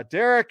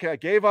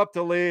 Derek gave up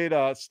the lead,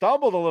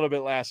 stumbled a little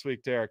bit last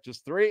week, Derek,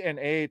 just 3 and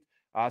 8,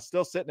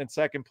 still sitting in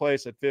second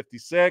place at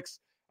 56,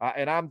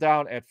 and I'm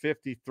down at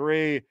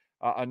 53,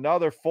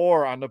 another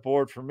 4 on the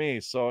board for me.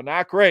 So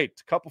not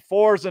great. A couple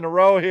 4s in a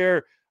row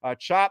here.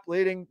 Chop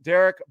leading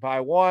Derek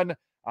by 1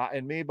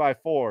 and me by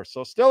 4.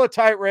 So still a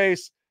tight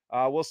race.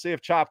 We'll see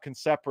if Chop can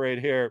separate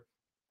here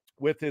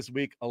with his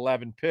week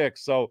 11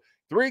 picks. So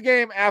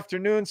 3-game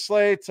afternoon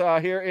slate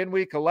here in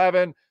week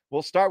 11.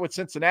 We'll start with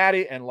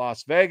Cincinnati and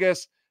Las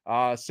Vegas.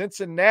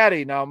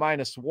 Cincinnati now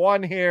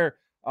 -1 here,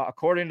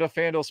 according to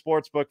FanDuel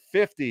Sportsbook,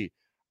 50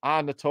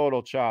 on the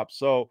total chop.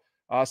 So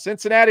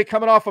Cincinnati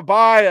coming off a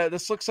bye.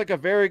 This looks like a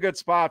very good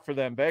spot for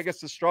them.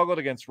 Vegas has struggled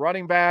against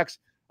running backs.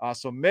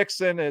 So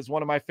Mixon is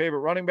one of my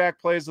favorite running back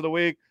plays of the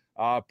week.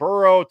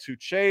 Burrow to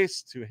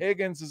Chase to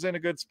Higgins is in a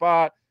good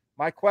spot.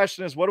 My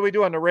question is, what do we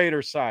do on the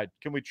Raiders side?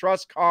 Can we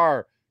trust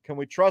Carr? Can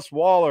we trust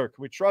Waller?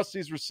 Can we trust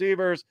these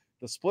receivers?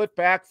 The split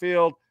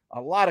backfield?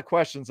 A lot of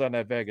questions on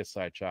that Vegas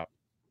side, Chop.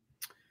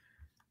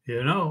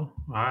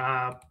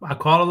 I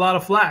caught a lot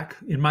of flack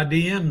in my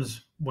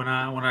DMs when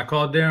I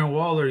called Darren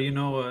Waller.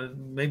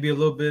 Maybe a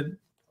little bit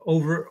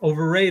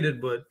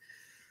overrated, but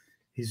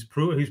he's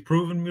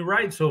proven me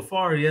right so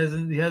far. He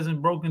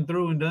hasn't broken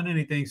through and done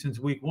anything since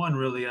week 1.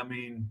 Really, I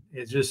mean,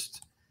 it's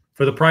just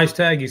for the price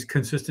tag, he's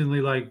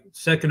consistently like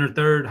second or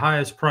third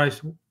highest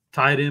price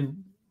tight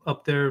end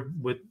up there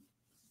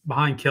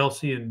behind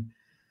Kelsey and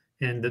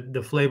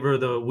the flavor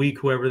of the week,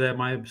 whoever that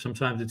might.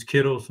 Sometimes it's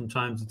Kittle,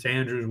 sometimes it's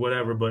Andrews,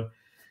 whatever. But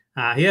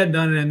he hadn't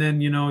done it, and then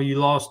you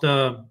lost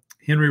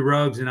Henry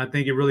Ruggs, and I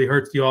think it really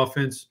hurts the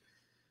offense.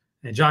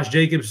 And Josh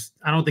Jacobs,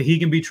 I don't think he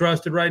can be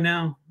trusted right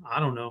now. I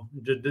don't know.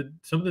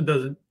 Something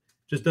doesn't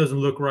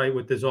look right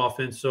with this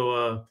offense.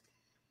 So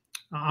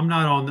I'm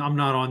not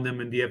on them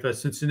in DFS.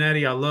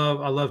 Cincinnati, I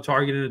love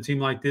targeting a team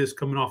like this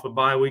coming off a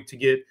bye week to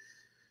get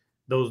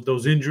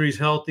those injuries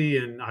healthy,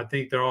 and I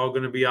think they're all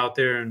going to be out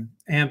there and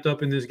amped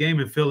up in this game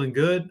and feeling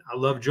good. I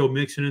love Joe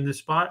Mixon in this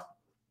spot.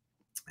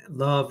 I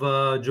love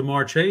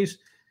Jamar Chase,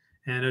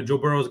 and Joe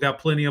Burrow's got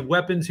plenty of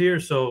weapons here,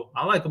 so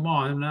I like them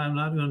all. I'm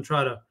not going to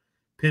try to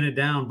pin it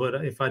down,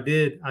 but if I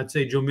did, I'd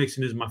say Joe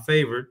Mixon is my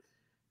favorite.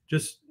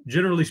 Just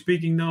generally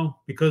speaking, though,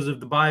 because of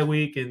the bye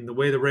week and the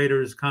way the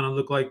Raiders kind of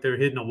look like they're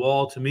hitting a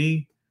wall to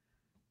me,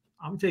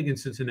 I'm taking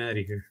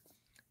Cincinnati here.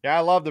 Yeah,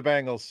 I love the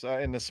Bengals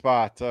in the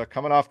spot.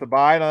 Coming off the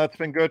bye, now that's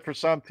been good for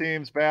some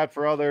teams, bad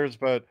for others,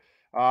 but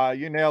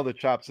you nailed it,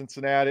 Chop.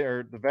 Cincinnati,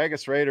 or the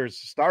Vegas Raiders,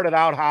 started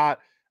out hot.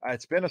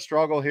 It's been a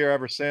struggle here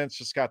ever since,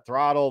 just got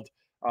throttled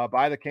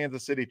by the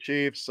Kansas City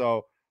Chiefs.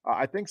 So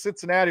I think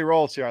Cincinnati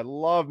rolls here. I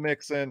love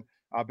Mixon.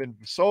 I've been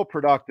so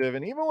productive,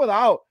 and even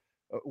without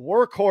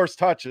workhorse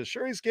touches,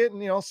 sure, he's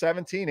getting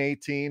 17,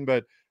 18,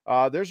 but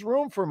there's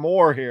room for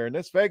more here. And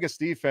this Vegas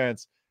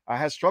defense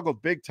has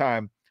struggled big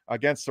time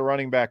against the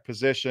running back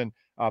position,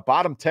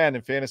 bottom 10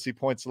 in fantasy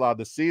points allowed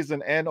this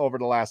season and over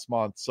the last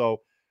month.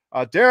 So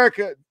Derek,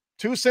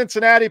 2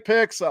 Cincinnati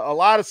picks, a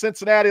lot of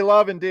Cincinnati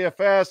love in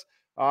DFS.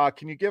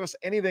 Can you give us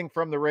anything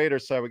from the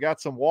Raiders side? We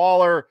got some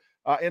Waller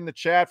in the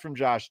chat from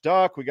Josh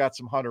Duck. We got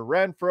some Hunter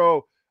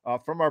Renfrow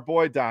from our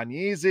boy Don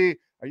Yeezy.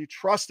 Are you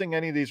trusting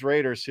any of these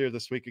Raiders here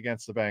this week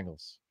against the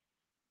Bengals?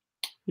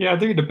 Yeah, I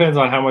think it depends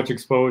on how much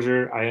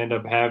exposure I end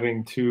up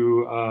having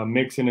to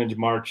Mixon and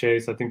Jamar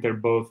Chase. I think they're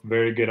both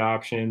very good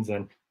options.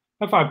 And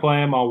if I play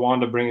them, I'll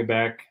want to bring it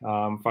back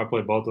if I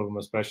play both of them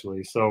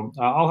especially. So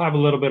I'll have a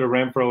little bit of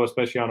Renfrow,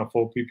 especially on a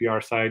full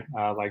PPR site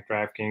like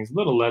DraftKings, a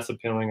little less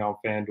appealing on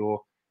FanDuel.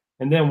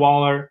 And then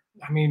Waller,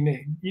 I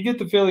mean, you get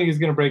the feeling he's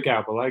going to break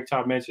out. But like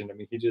Todd mentioned, I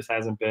mean, he just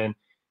hasn't been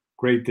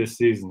great this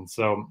season.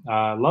 So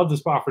love the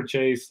spot for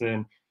Chase.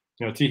 And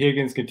T.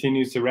 Higgins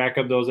continues to rack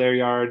up those air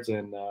yards,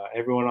 and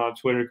everyone on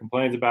Twitter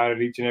complains about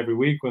it each and every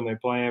week when they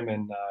play him,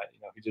 and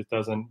he just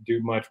doesn't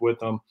do much with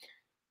them.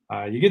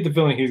 You get the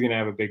feeling he's going to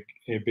have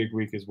a big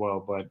week as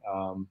well. But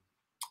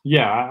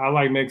I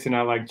like Mixon,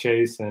 I like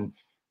Chase, and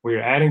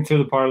we're adding to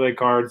the parlay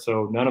card,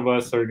 so none of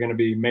us are going to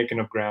be making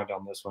up ground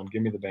on this one.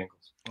 Give me the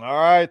Bengals.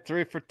 All right,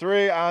 3 for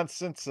 3 on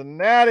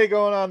Cincinnati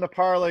going on the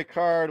parlay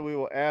card. We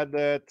will add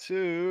that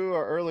to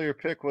our earlier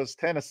pick was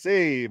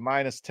Tennessee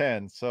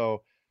 -10.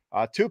 So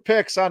 2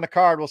 picks on the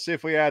card. We'll see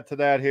if we add to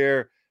that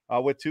here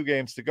with 2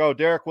 games to go.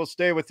 Derek, we'll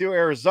stay with you.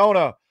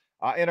 Arizona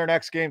in our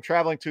next game,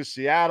 traveling to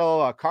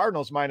Seattle.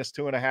 Cardinals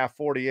 -2.5,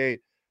 48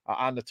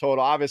 on the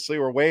total. Obviously,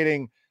 we're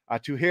waiting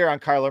to hear on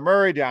Kyler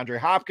Murray, DeAndre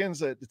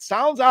Hopkins. It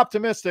sounds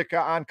optimistic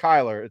on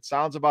Kyler. It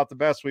sounds about the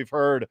best we've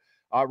heard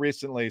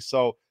recently.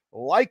 So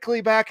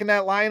likely back in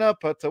that lineup,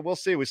 but we'll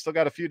see. We still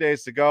got a few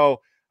days to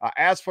go.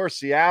 As for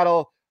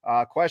Seattle,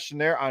 question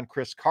there on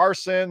Chris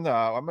Carson.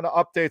 I'm going to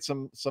update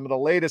some of the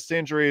latest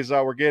injuries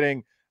we're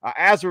getting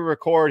as we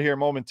record here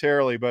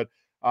momentarily. But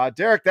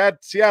Derek,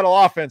 that Seattle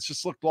offense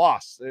just looked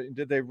lost.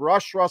 Did they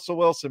rush Russell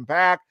Wilson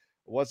back?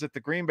 Was it the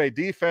Green Bay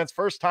defense?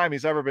 First time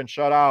he's ever been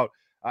shut out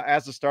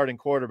as a starting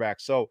quarterback.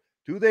 So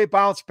do they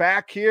bounce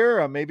back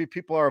here? Maybe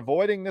people are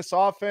avoiding this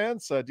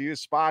offense. Do you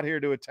spot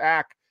here to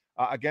attack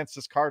against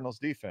this Cardinals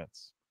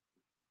defense?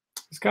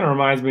 This kind of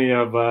reminds me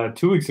of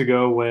 2 weeks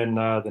ago when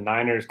the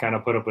Niners kind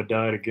of put up a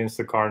dud against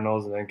the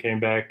Cardinals and then came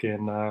back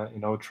and,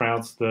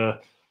 trounced the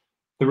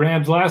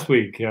Rams last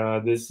week.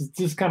 This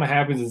just kind of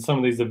happens in some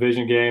of these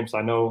division games.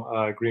 I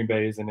know Green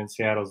Bay isn't in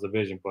Seattle's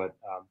division, but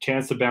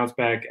chance to bounce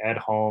back at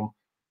home.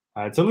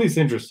 It's at least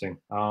interesting.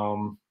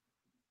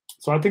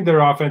 So I think their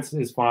offense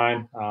is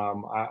fine.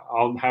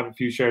 I'll have a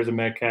few shares of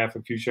Metcalf,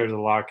 a few shares of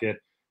Lockett.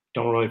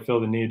 Don't really feel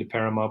the need to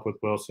pair him up with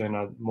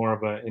Wilson. More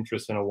of an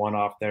interest in a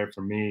one-off there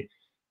for me.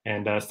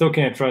 and still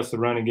can't trust the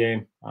running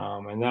game.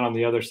 And then on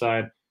the other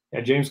side, yeah,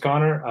 James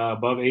Conner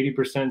above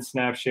 80%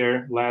 snap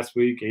share last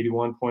week,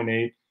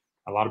 81.8.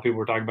 A lot of people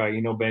were talking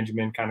about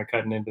Benjamin kind of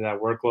cutting into that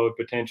workload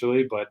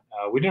potentially, but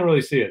we didn't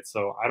really see it.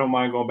 So I don't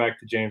mind going back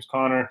to James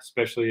Conner,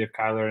 especially if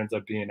Kyler ends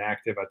up being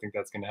active. I think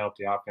that's going to help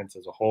the offense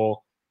as a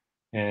whole.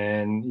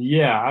 And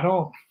yeah, I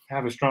don't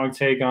have a strong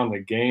take on the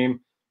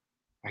game.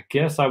 I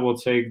guess I will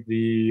take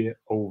the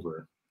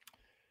over.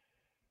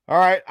 All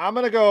right, I'm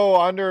going to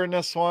go under in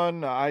this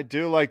one. I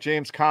do like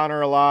James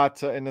Conner a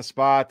lot in the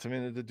spot. I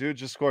mean, the dude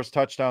just scores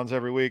touchdowns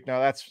every week. Now,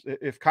 that's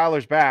if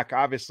Kyler's back,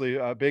 obviously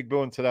a big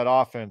boon to that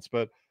offense.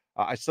 But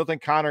I still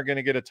think Conner going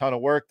to get a ton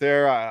of work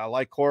there. I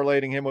like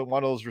correlating him with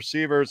one of those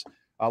receivers.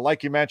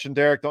 Like you mentioned,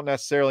 Derek, don't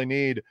necessarily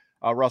need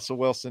Russell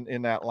Wilson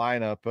in that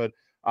lineup. But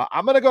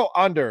I'm going to go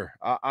under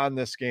on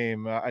this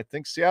game. I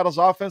think Seattle's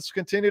offense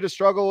continue to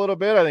struggle a little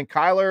bit. I think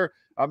Kyler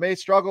may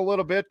struggle a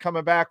little bit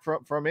coming back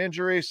from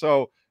injury.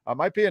 So,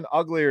 might be an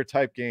uglier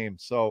type game.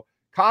 So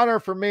Conner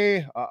for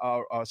me,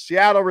 a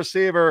Seattle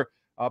receiver,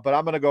 but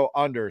I'm going to go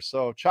under.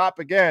 So Chop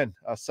again,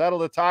 settle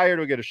the tire.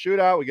 Do we get a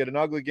shootout? We get an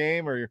ugly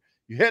game, or you're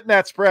hitting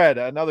that spread?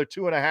 Another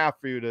 2.5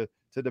 for you to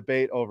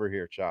debate over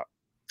here, Chop.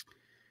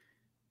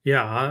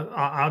 Yeah,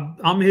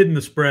 I'm hitting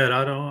the spread.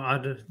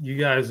 You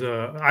guys,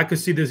 I could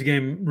see this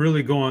game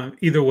really going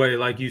either way.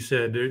 Like you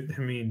said,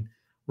 I mean,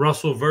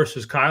 Russell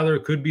versus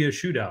Kyler could be a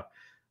shootout.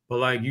 But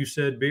like you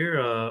said,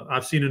 Beer,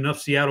 I've seen enough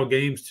Seattle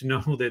games to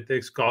know that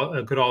this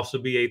could also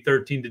be a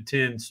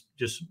 13-10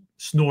 just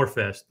snore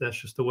fest. That's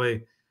just the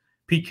way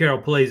Pete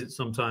Carroll plays it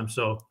sometimes.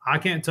 So I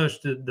can't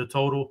touch the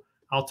total.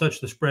 I'll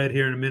touch the spread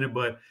here in a minute,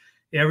 but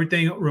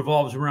everything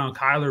revolves around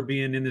Kyler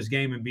being in this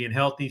game and being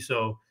healthy.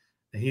 So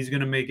he's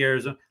going to make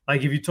Arizona.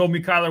 Like if you told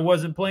me Kyler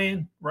wasn't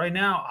playing right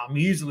now,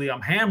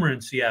 I'm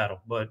hammering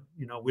Seattle. But,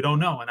 we don't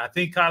know. And I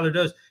think Kyler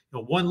does.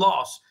 One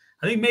loss.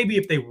 I think maybe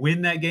if they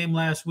win that game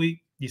last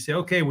week, you say,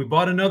 okay, we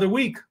bought another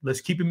week. Let's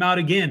keep him out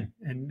again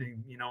and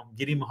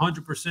get him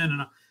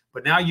 100%.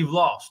 But now you've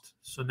lost.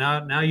 So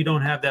now you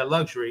don't have that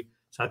luxury.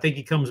 So I think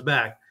he comes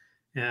back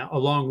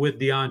along with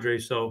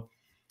DeAndre. So,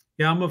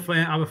 yeah, I'm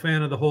a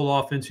fan of the whole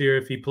offense here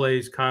if he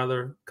plays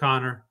Kyler,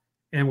 Conner,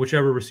 and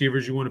whichever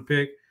receivers you want to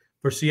pick.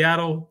 For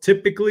Seattle,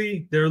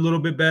 typically they're a little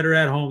bit better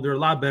at home. They're a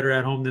lot better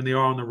at home than they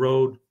are on the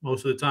road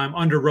most of the time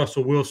under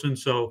Russell Wilson.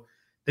 So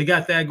they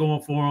got that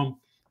going for them.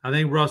 I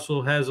think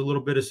Russell has a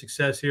little bit of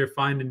success here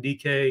finding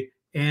DK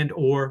and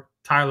or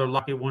Tyler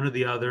Lockett, one or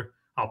the other.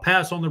 I'll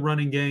pass on the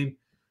running game,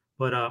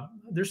 but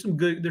there's some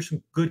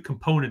good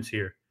components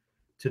here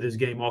to this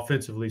game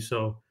offensively.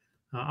 So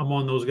I'm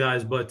on those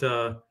guys. But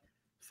as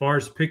far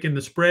as picking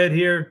the spread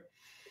here,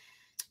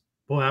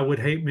 boy, I would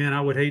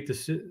hate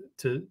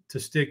to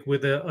stick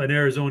with an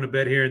Arizona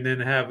bet here and then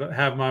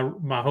have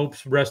my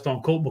hopes rest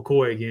on Colt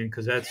McCoy again,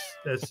 because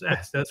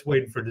that's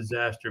waiting for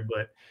disaster.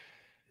 But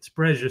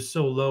spread's just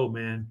so low,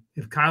 man.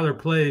 If Kyler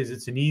plays,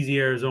 it's an easy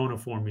Arizona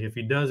for me. If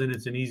he doesn't,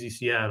 it's an easy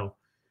Seattle.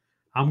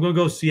 I'm going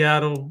to go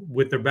Seattle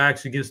with their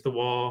backs against the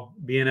wall,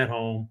 being at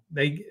home.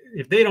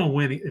 If they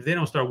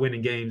don't start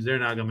winning games, they're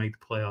not going to make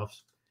the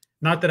playoffs.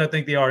 Not that I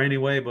think they are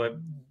anyway, but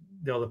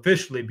they'll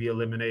officially be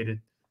eliminated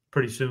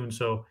pretty soon.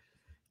 So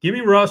give me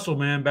Russell,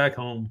 man, back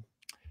home.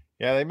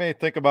 Yeah, they may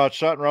think about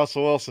shutting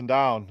Russell Wilson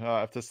down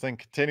if this thing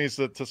continues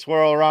to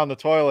swirl around the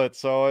toilet.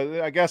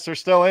 So I guess they're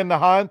still in the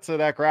hunt.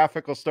 That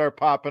graphic will start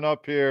popping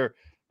up here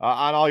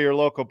on all your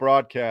local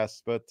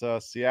broadcasts.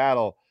 But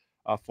Seattle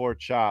for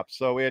Chop.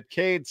 So we had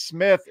Cade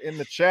Smith in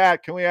the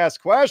chat. Can we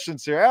ask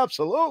questions here?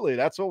 Absolutely.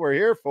 That's what we're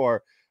here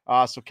for.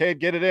 So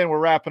Cade, get it in. We're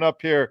wrapping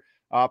up here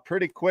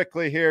pretty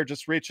quickly here,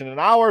 just reaching an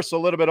hour. So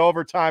a little bit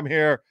overtime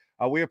here.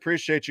 We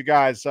appreciate you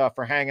guys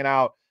for hanging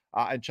out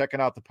and checking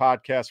out the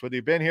podcast. Whether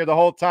you've been here the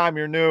whole time,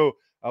 you're new,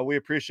 we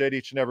appreciate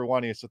each and every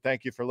one of you. So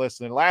thank you for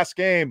listening. Last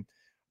game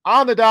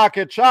on the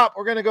docket. Chop,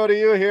 we're going to go to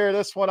you here.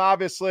 This one,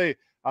 obviously,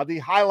 the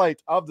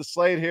highlight of the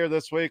slate here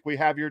this week. We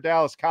have your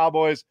Dallas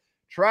Cowboys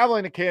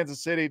traveling to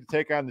Kansas City to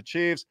take on the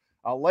Chiefs.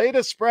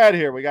 Latest spread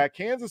here. We got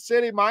Kansas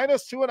City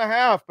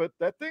 -2.5, but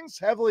that thing's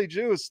heavily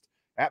juiced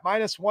at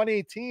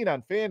 -118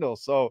 on FanDuel.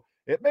 So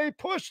it may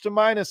push to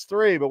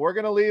 -3, but we're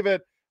going to leave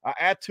it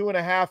at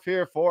 2.5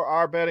 here for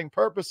our betting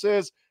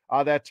purposes.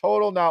 That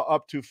total now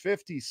up to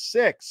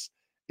 56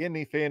 in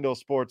the FanDuel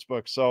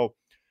Sportsbook. So,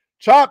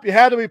 Chop, you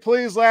had to be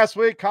pleased last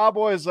week.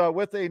 Cowboys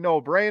with a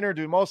no-brainer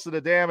do most of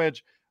the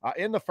damage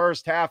in the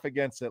first half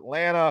against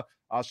Atlanta.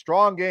 A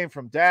strong game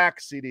from Dak.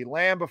 CeeDee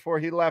Lamb, before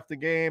he left the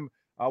game,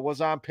 was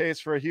on pace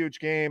for a huge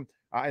game.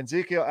 And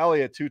Ezekiel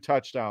Elliott, 2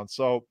 touchdowns.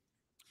 So,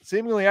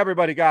 seemingly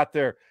everybody got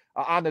there.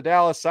 On the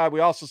Dallas side,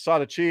 we also saw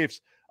the Chiefs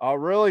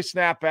really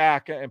snap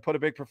back and put a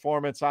big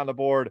performance on the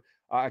board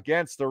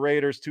against the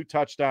Raiders. 2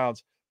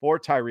 touchdowns for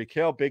Tyreek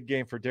Hill. Big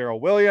game for Darrell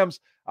Williams.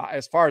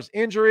 As far as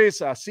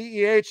injuries,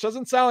 CEH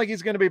doesn't sound like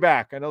he's going to be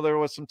back. I know there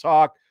was some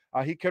talk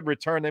he could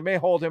return. They may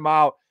hold him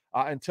out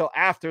until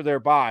after their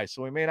bye,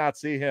 so we may not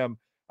see him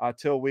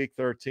till week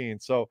 13.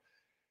 So,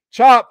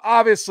 Chop,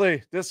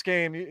 obviously, this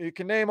game, you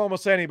can name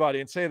almost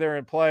anybody and say they're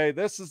in play.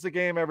 This is the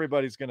game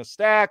everybody's going to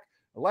stack.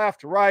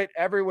 Left, right,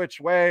 every which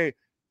way.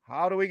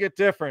 How do we get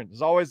different?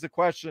 Is always the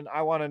question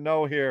I want to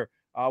know here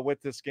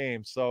with this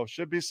game. So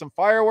should be some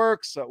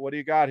fireworks. What do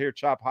you got here,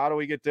 Chop? How do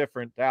we get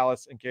different,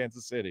 Dallas and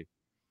Kansas City?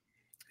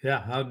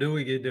 Yeah, how do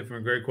we get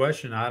different? Great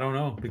question. I don't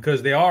know,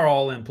 because they are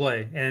all in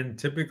play. And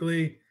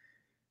typically,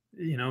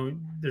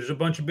 there's a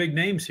bunch of big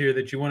names here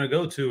that you want to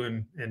go to,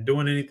 and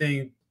doing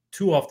anything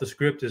too off the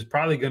script is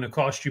probably going to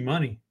cost you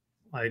money.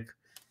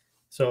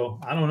 So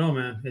I don't know,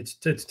 man.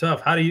 It's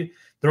tough.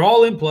 They're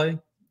all in play.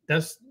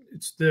 It's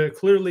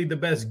clearly the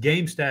best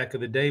game stack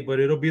of the day, but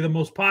it'll be the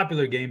most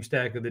popular game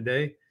stack of the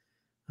day.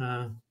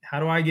 How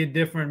do I get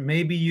different?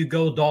 Maybe you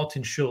go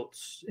Dalton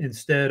Schultz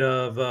instead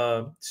of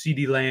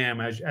CeeDee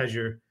Lamb as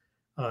your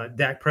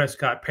Dak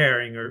Prescott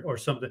pairing or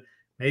something.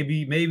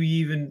 Maybe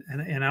even,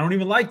 and I don't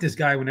even like this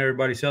guy when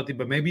everybody's healthy,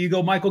 but maybe you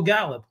go Michael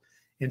Gallup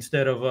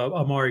instead of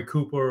Amari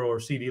Cooper or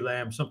CeeDee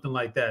Lamb, something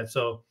like that.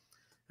 So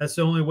that's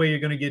the only way you're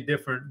going to get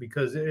different,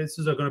 because this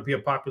is going to be a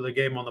popular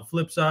game. On the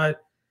flip side,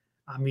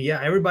 I mean, yeah,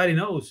 everybody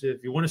knows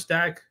if you want to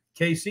stack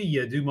KC,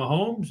 you do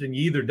Mahomes, and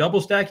you either double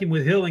stack him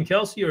with Hill and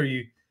Kelsey, or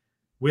you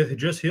with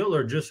just Hill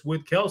or just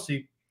with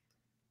Kelsey.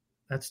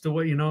 That's the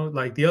way,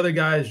 like the other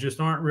guys just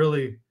aren't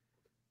really,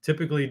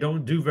 typically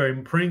don't do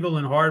very. Pringle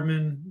and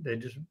Hardman, they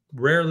just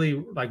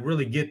rarely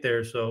really get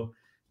there. So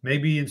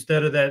maybe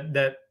instead of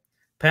that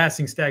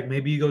passing stack,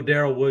 maybe you go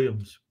Darrell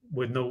Williams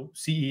with no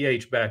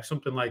CEH back,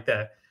 something like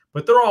that.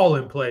 But they're all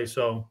in play,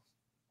 so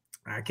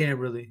I can't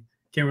really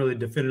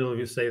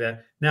definitively say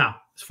that. Now,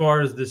 as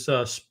far as this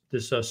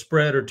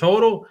spread or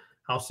total,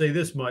 I'll say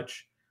this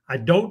much: I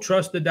don't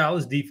trust the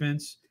Dallas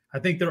defense. I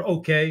think they're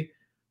okay,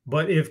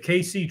 but if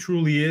KC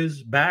truly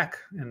is back,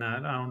 and I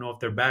don't know if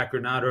they're back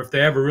or not, or if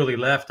they ever really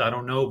left, I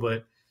don't know,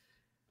 but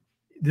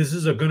this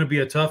is going to be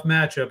a tough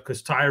matchup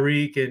because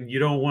Tyreek, and you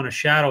don't want to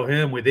shadow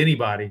him with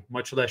anybody,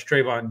 much less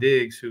Trayvon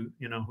Diggs,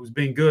 who's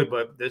been good,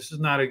 but this is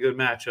not a good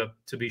matchup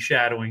to be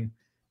shadowing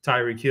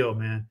Tyreek Hill,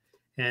 man.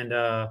 And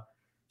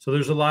so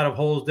there's a lot of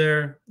holes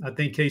there. I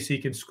think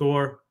KC can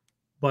score,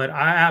 but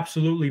I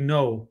absolutely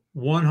know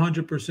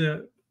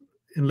 100%,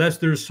 unless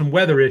there's some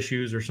weather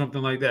issues or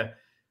something like that,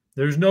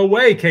 there's no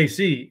way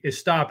KC is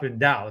stopping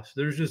Dallas.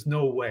 There's just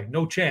no way,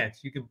 no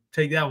chance. You can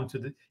take that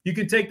one you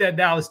can take that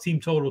Dallas team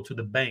total to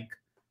the bank.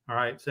 All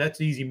right, so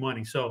that's easy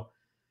money. So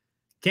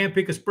can't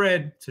pick a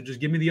spread, so just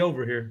give me the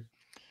over here.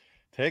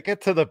 Take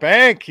it to the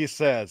bank, he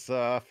says.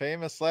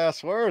 Famous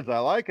last words. I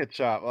like it,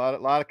 Chop. A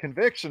lot of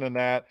conviction in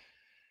that.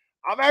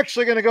 I'm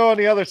actually going to go on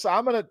the other side.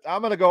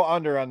 I'm gonna go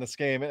under on this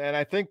game, and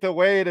I think the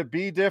way to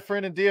be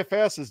different in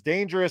DFS, as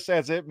dangerous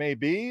as it may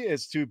be,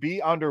 is to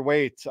be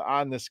underweight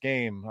on this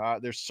game.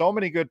 There's so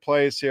many good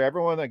plays here.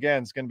 Everyone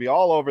again is going to be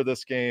all over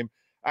this game,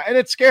 and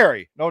it's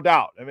scary, no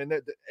doubt. I mean,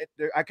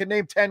 I could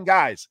name 10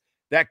 guys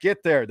that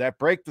get there, that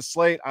break the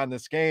slate on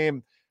this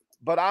game,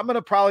 but I'm going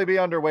to probably be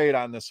underweight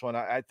on this one.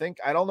 I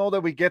don't know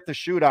that we get the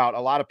shootout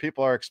a lot of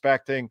people are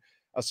expecting.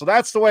 So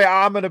that's the way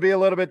I'm going to be a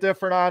little bit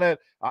different on it.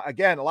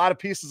 Again, a lot of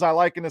pieces I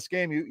like in this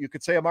game. You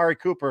could say Amari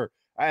Cooper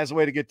as a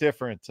way to get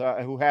different,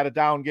 who had a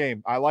down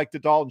game. I like the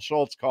Dalton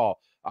Schultz call.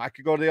 I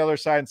could go to the other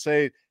side and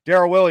say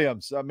Darrell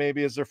Williams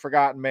maybe is their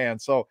forgotten man.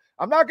 So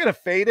I'm not going to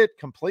fade it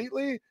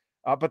completely,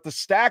 but the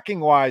stacking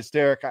wise,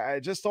 Derek, I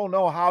just don't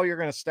know how you're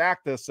going to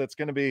stack this. That's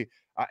going to be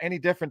any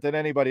different than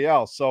anybody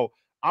else. So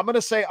I'm going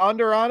to say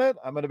under on it.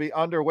 I'm going to be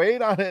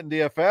underweight on it in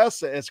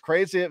DFS, as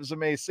crazy as it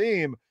may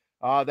seem.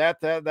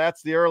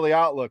 That's the early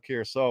outlook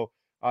here. So,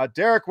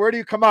 Derek, where do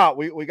you come out?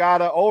 We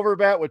got an over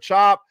bet with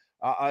Chop,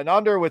 an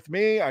under with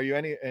me. Are you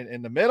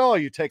in the middle? Are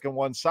you taking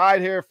one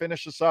side here?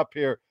 Finish us up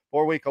here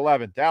for week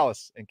 11,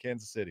 Dallas and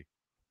Kansas City.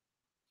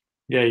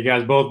 Yeah, you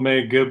guys both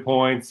made good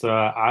points.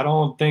 I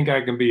don't think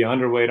I can be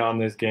underweight on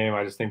this game.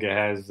 I just think it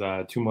has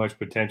too much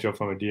potential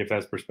from a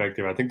DFS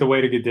perspective. I think the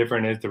way to get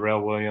different is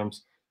Darrell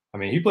Williams. I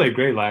mean, he played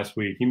great last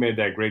week. He made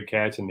that great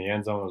catch in the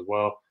end zone as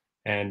well.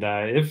 And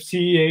if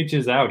CEH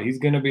is out, he's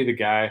going to be the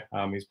guy.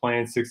 He's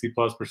playing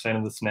 60+%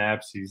 of the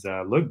snaps. He's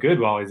looked good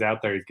while he's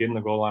out there. He's getting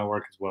the goal line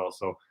work as well.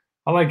 So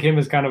I like him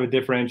as kind of a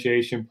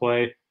differentiation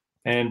play.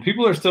 And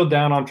people are still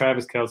down on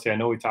Travis Kelce. I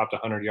know he topped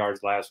 100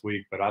 yards last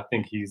week, but I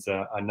think he's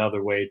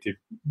another way to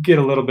get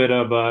a little bit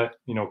of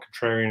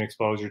contrarian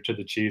exposure to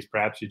the Chiefs.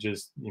 Perhaps you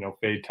just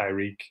fade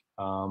Tyreek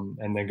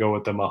and then go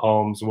with the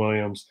Mahomes,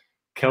 Williams,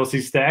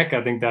 Kelce stack.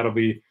 I think that'll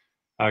be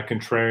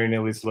contrarian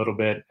at least a little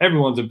bit.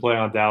 Everyone's in play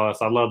on Dallas.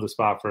 I love the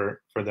spot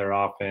for their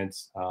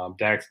offense.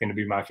 Dak's going to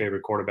be my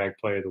favorite quarterback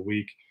play of the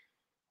week.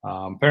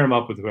 Pair him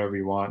up with whoever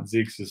you want.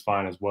 Zeke's is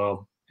fine as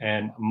well.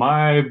 And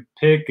my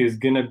pick is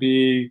going to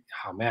be,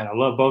 I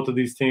love both of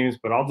these teams,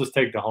 but I'll just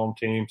take the home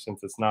team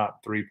since it's not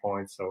 3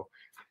 points. So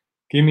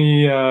give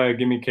me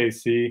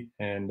KC.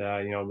 And,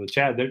 the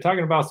chat, they're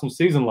talking about some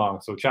season long.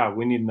 So, Chop,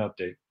 we need an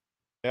update.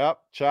 Yep,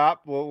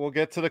 Chop. We'll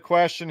get to the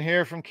question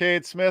here from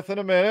Cade Smith in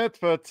a minute,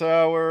 but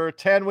we're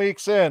 10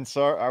 weeks in.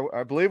 So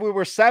I believe we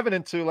were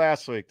 7-2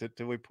 last week.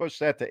 Did we push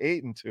that to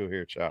 8-2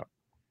 here, Chop?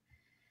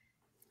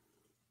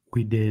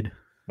 We did.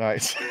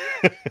 Nice.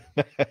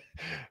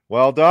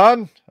 Well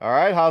done. All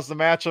right. How's the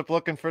matchup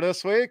looking for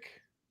this week?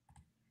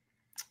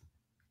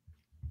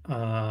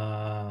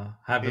 I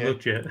I haven't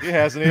looked yet. He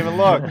hasn't even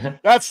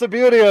looked. That's the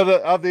beauty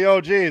of the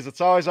OGs.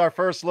 It's always our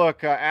first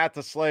look at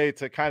the slate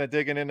to kind of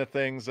digging into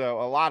things. A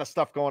lot of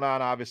stuff going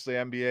on, obviously,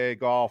 NBA,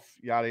 golf,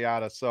 yada,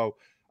 yada. So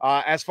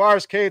as far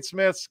as Cade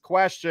Smith's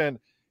question,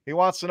 he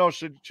wants to know,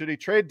 should he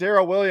trade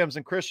Darrell Williams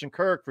and Christian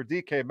Kirk for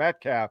DK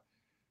Metcalf?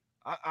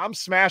 I'm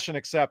smashing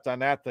accept on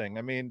that thing.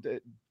 I mean,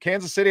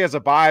 Kansas City has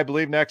a bye, I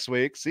believe, next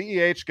week.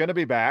 CEH going to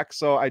be back.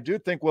 So I do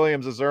think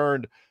Williams has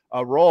earned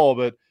a role,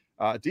 but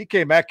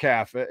DK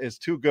Metcalf is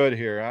too good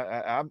here.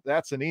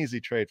 That's an easy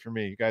trade for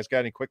me. You guys got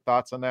any quick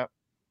thoughts on that?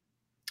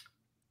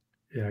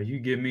 Yeah, you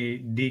give me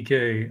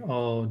DK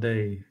all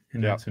day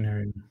in that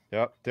scenario.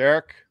 Yep.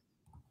 Derek?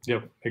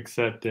 Yep,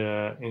 accept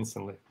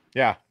instantly.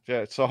 Yeah.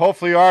 So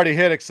hopefully you already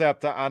hit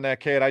accept on that,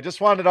 Kate. I just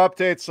wanted to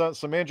update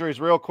some injuries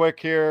real quick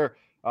here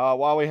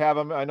while we have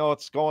them. I know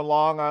it's going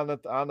long on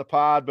the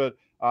pod, but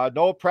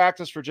no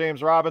practice for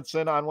James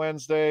Robinson on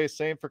Wednesday.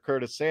 Same for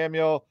Curtis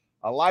Samuel.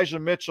 Elijah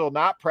Mitchell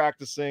not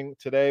practicing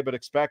today, but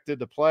expected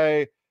to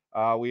play.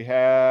 We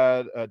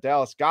had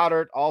Dallas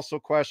Goedert also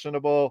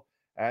questionable.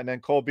 And then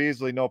Cole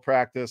Beasley, no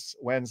practice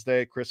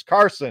Wednesday. Chris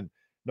Carson,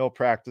 no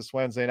practice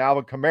Wednesday. And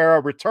Alvin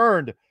Kamara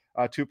returned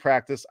to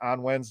practice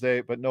on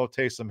Wednesday, but no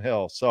Taysom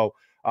Hill. So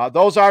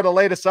those are the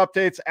latest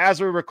updates as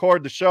we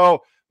record the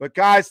show. But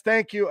guys,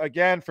 thank you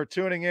again for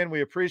tuning in. We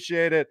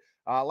appreciate it.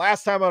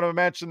 Last time I'm going to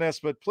mention this,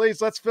 but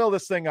please, let's fill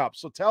this thing up.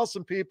 So tell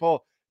some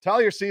people,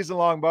 tell your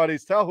season-long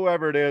buddies, tell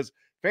whoever it is,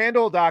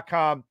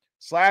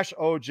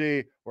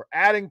 FanDuel.com/OG. We're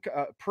adding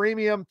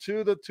premium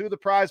to the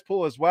prize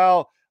pool as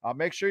well.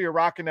 Make sure you're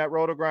rocking that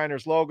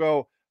Roto-Grinders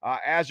logo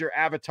as your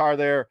avatar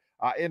there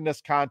in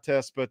this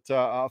contest. But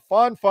a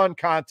fun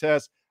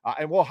contest,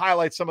 and we'll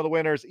highlight some of the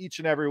winners each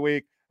and every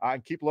week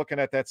and keep looking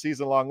at that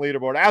season-long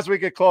leaderboard as we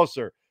get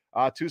closer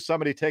to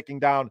somebody taking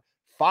down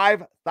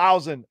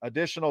 $5,000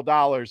 additional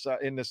dollars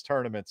in this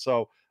tournament.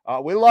 So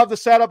we love the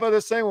setup of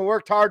this thing. We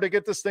worked hard to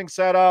get this thing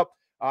set up.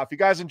 If you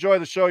guys enjoy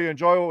the show, you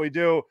enjoy what we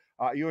do,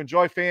 you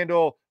enjoy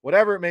FanDuel,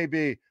 whatever it may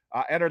be,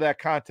 enter that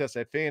contest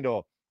at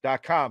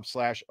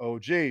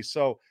FanDuel.com/OG.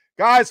 So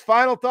guys,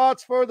 final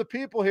thoughts for the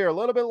people here. A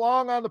little bit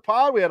long on the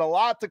pod. We had a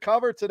lot to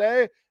cover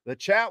today. The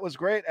chat was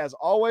great as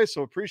always.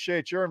 So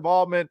appreciate your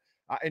involvement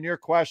and your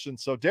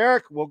questions. So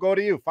Derek, we'll go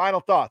to you. Final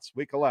thoughts,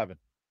 week 11.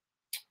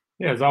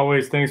 Yeah, as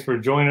always, thanks for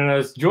joining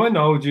us. Join the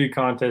OG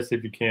contest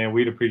if you can.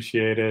 We'd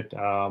appreciate it.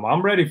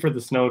 I'm ready for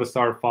the snow to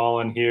start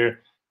falling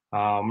here.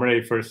 I'm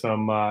ready for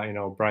some,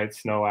 bright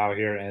snow out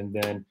here, and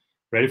then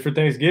ready for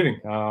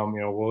Thanksgiving.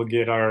 We'll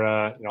get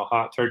our,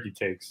 hot turkey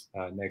takes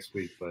next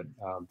week. But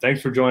thanks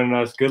for joining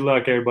us. Good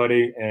luck,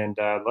 everybody, and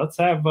let's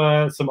have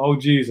some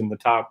OGs in the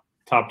top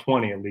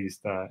 20 at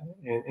least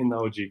in the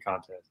OG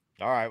contest.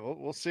 All right,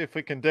 we'll see if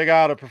we can dig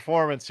out a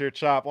performance here,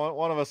 Chop.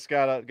 One of us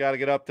got to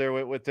get up there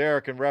with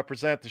Derek and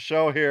represent the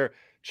show here.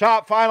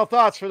 Chop, final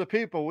thoughts for the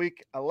people.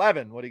 Week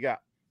 11, what do you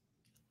got?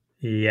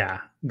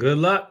 Yeah, good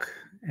luck.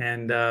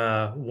 And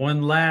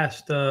one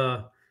last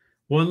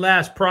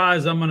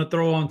prize I'm going to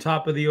throw on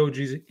top of the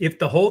OGs. If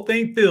the whole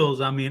thing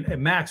fills, at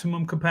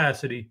maximum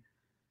capacity,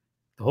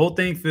 the whole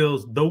thing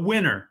fills, the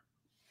winner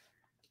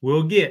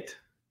will get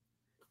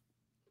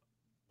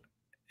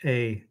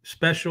a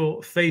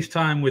special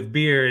FaceTime with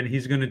beer, and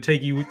he's going to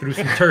take you through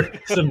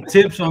some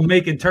tips on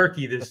making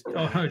turkey just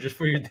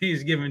for your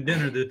Thanksgiving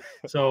dinner.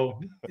 So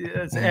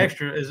it's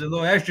there's a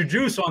little extra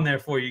juice on there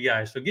for you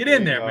guys. So get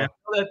in there, man.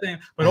 That thing,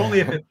 but only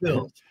if it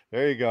fills.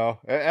 There you go.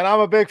 And I'm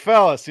a big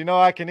fella, so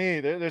I can eat.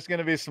 There's going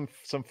to be some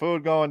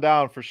food going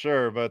down for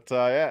sure. But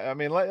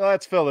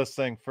let's fill this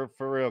thing for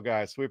real,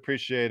 guys. We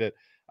appreciate it.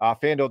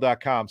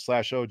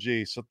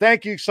 FanDuel.com/OG. So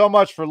thank you so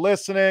much for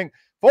listening.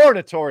 For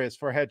Notorious,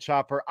 for Head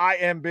Chopper, I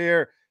am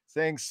Beer,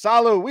 saying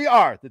salut. We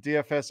are the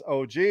DFS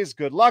OGs.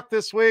 Good luck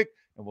this week,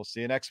 and we'll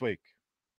see you next week.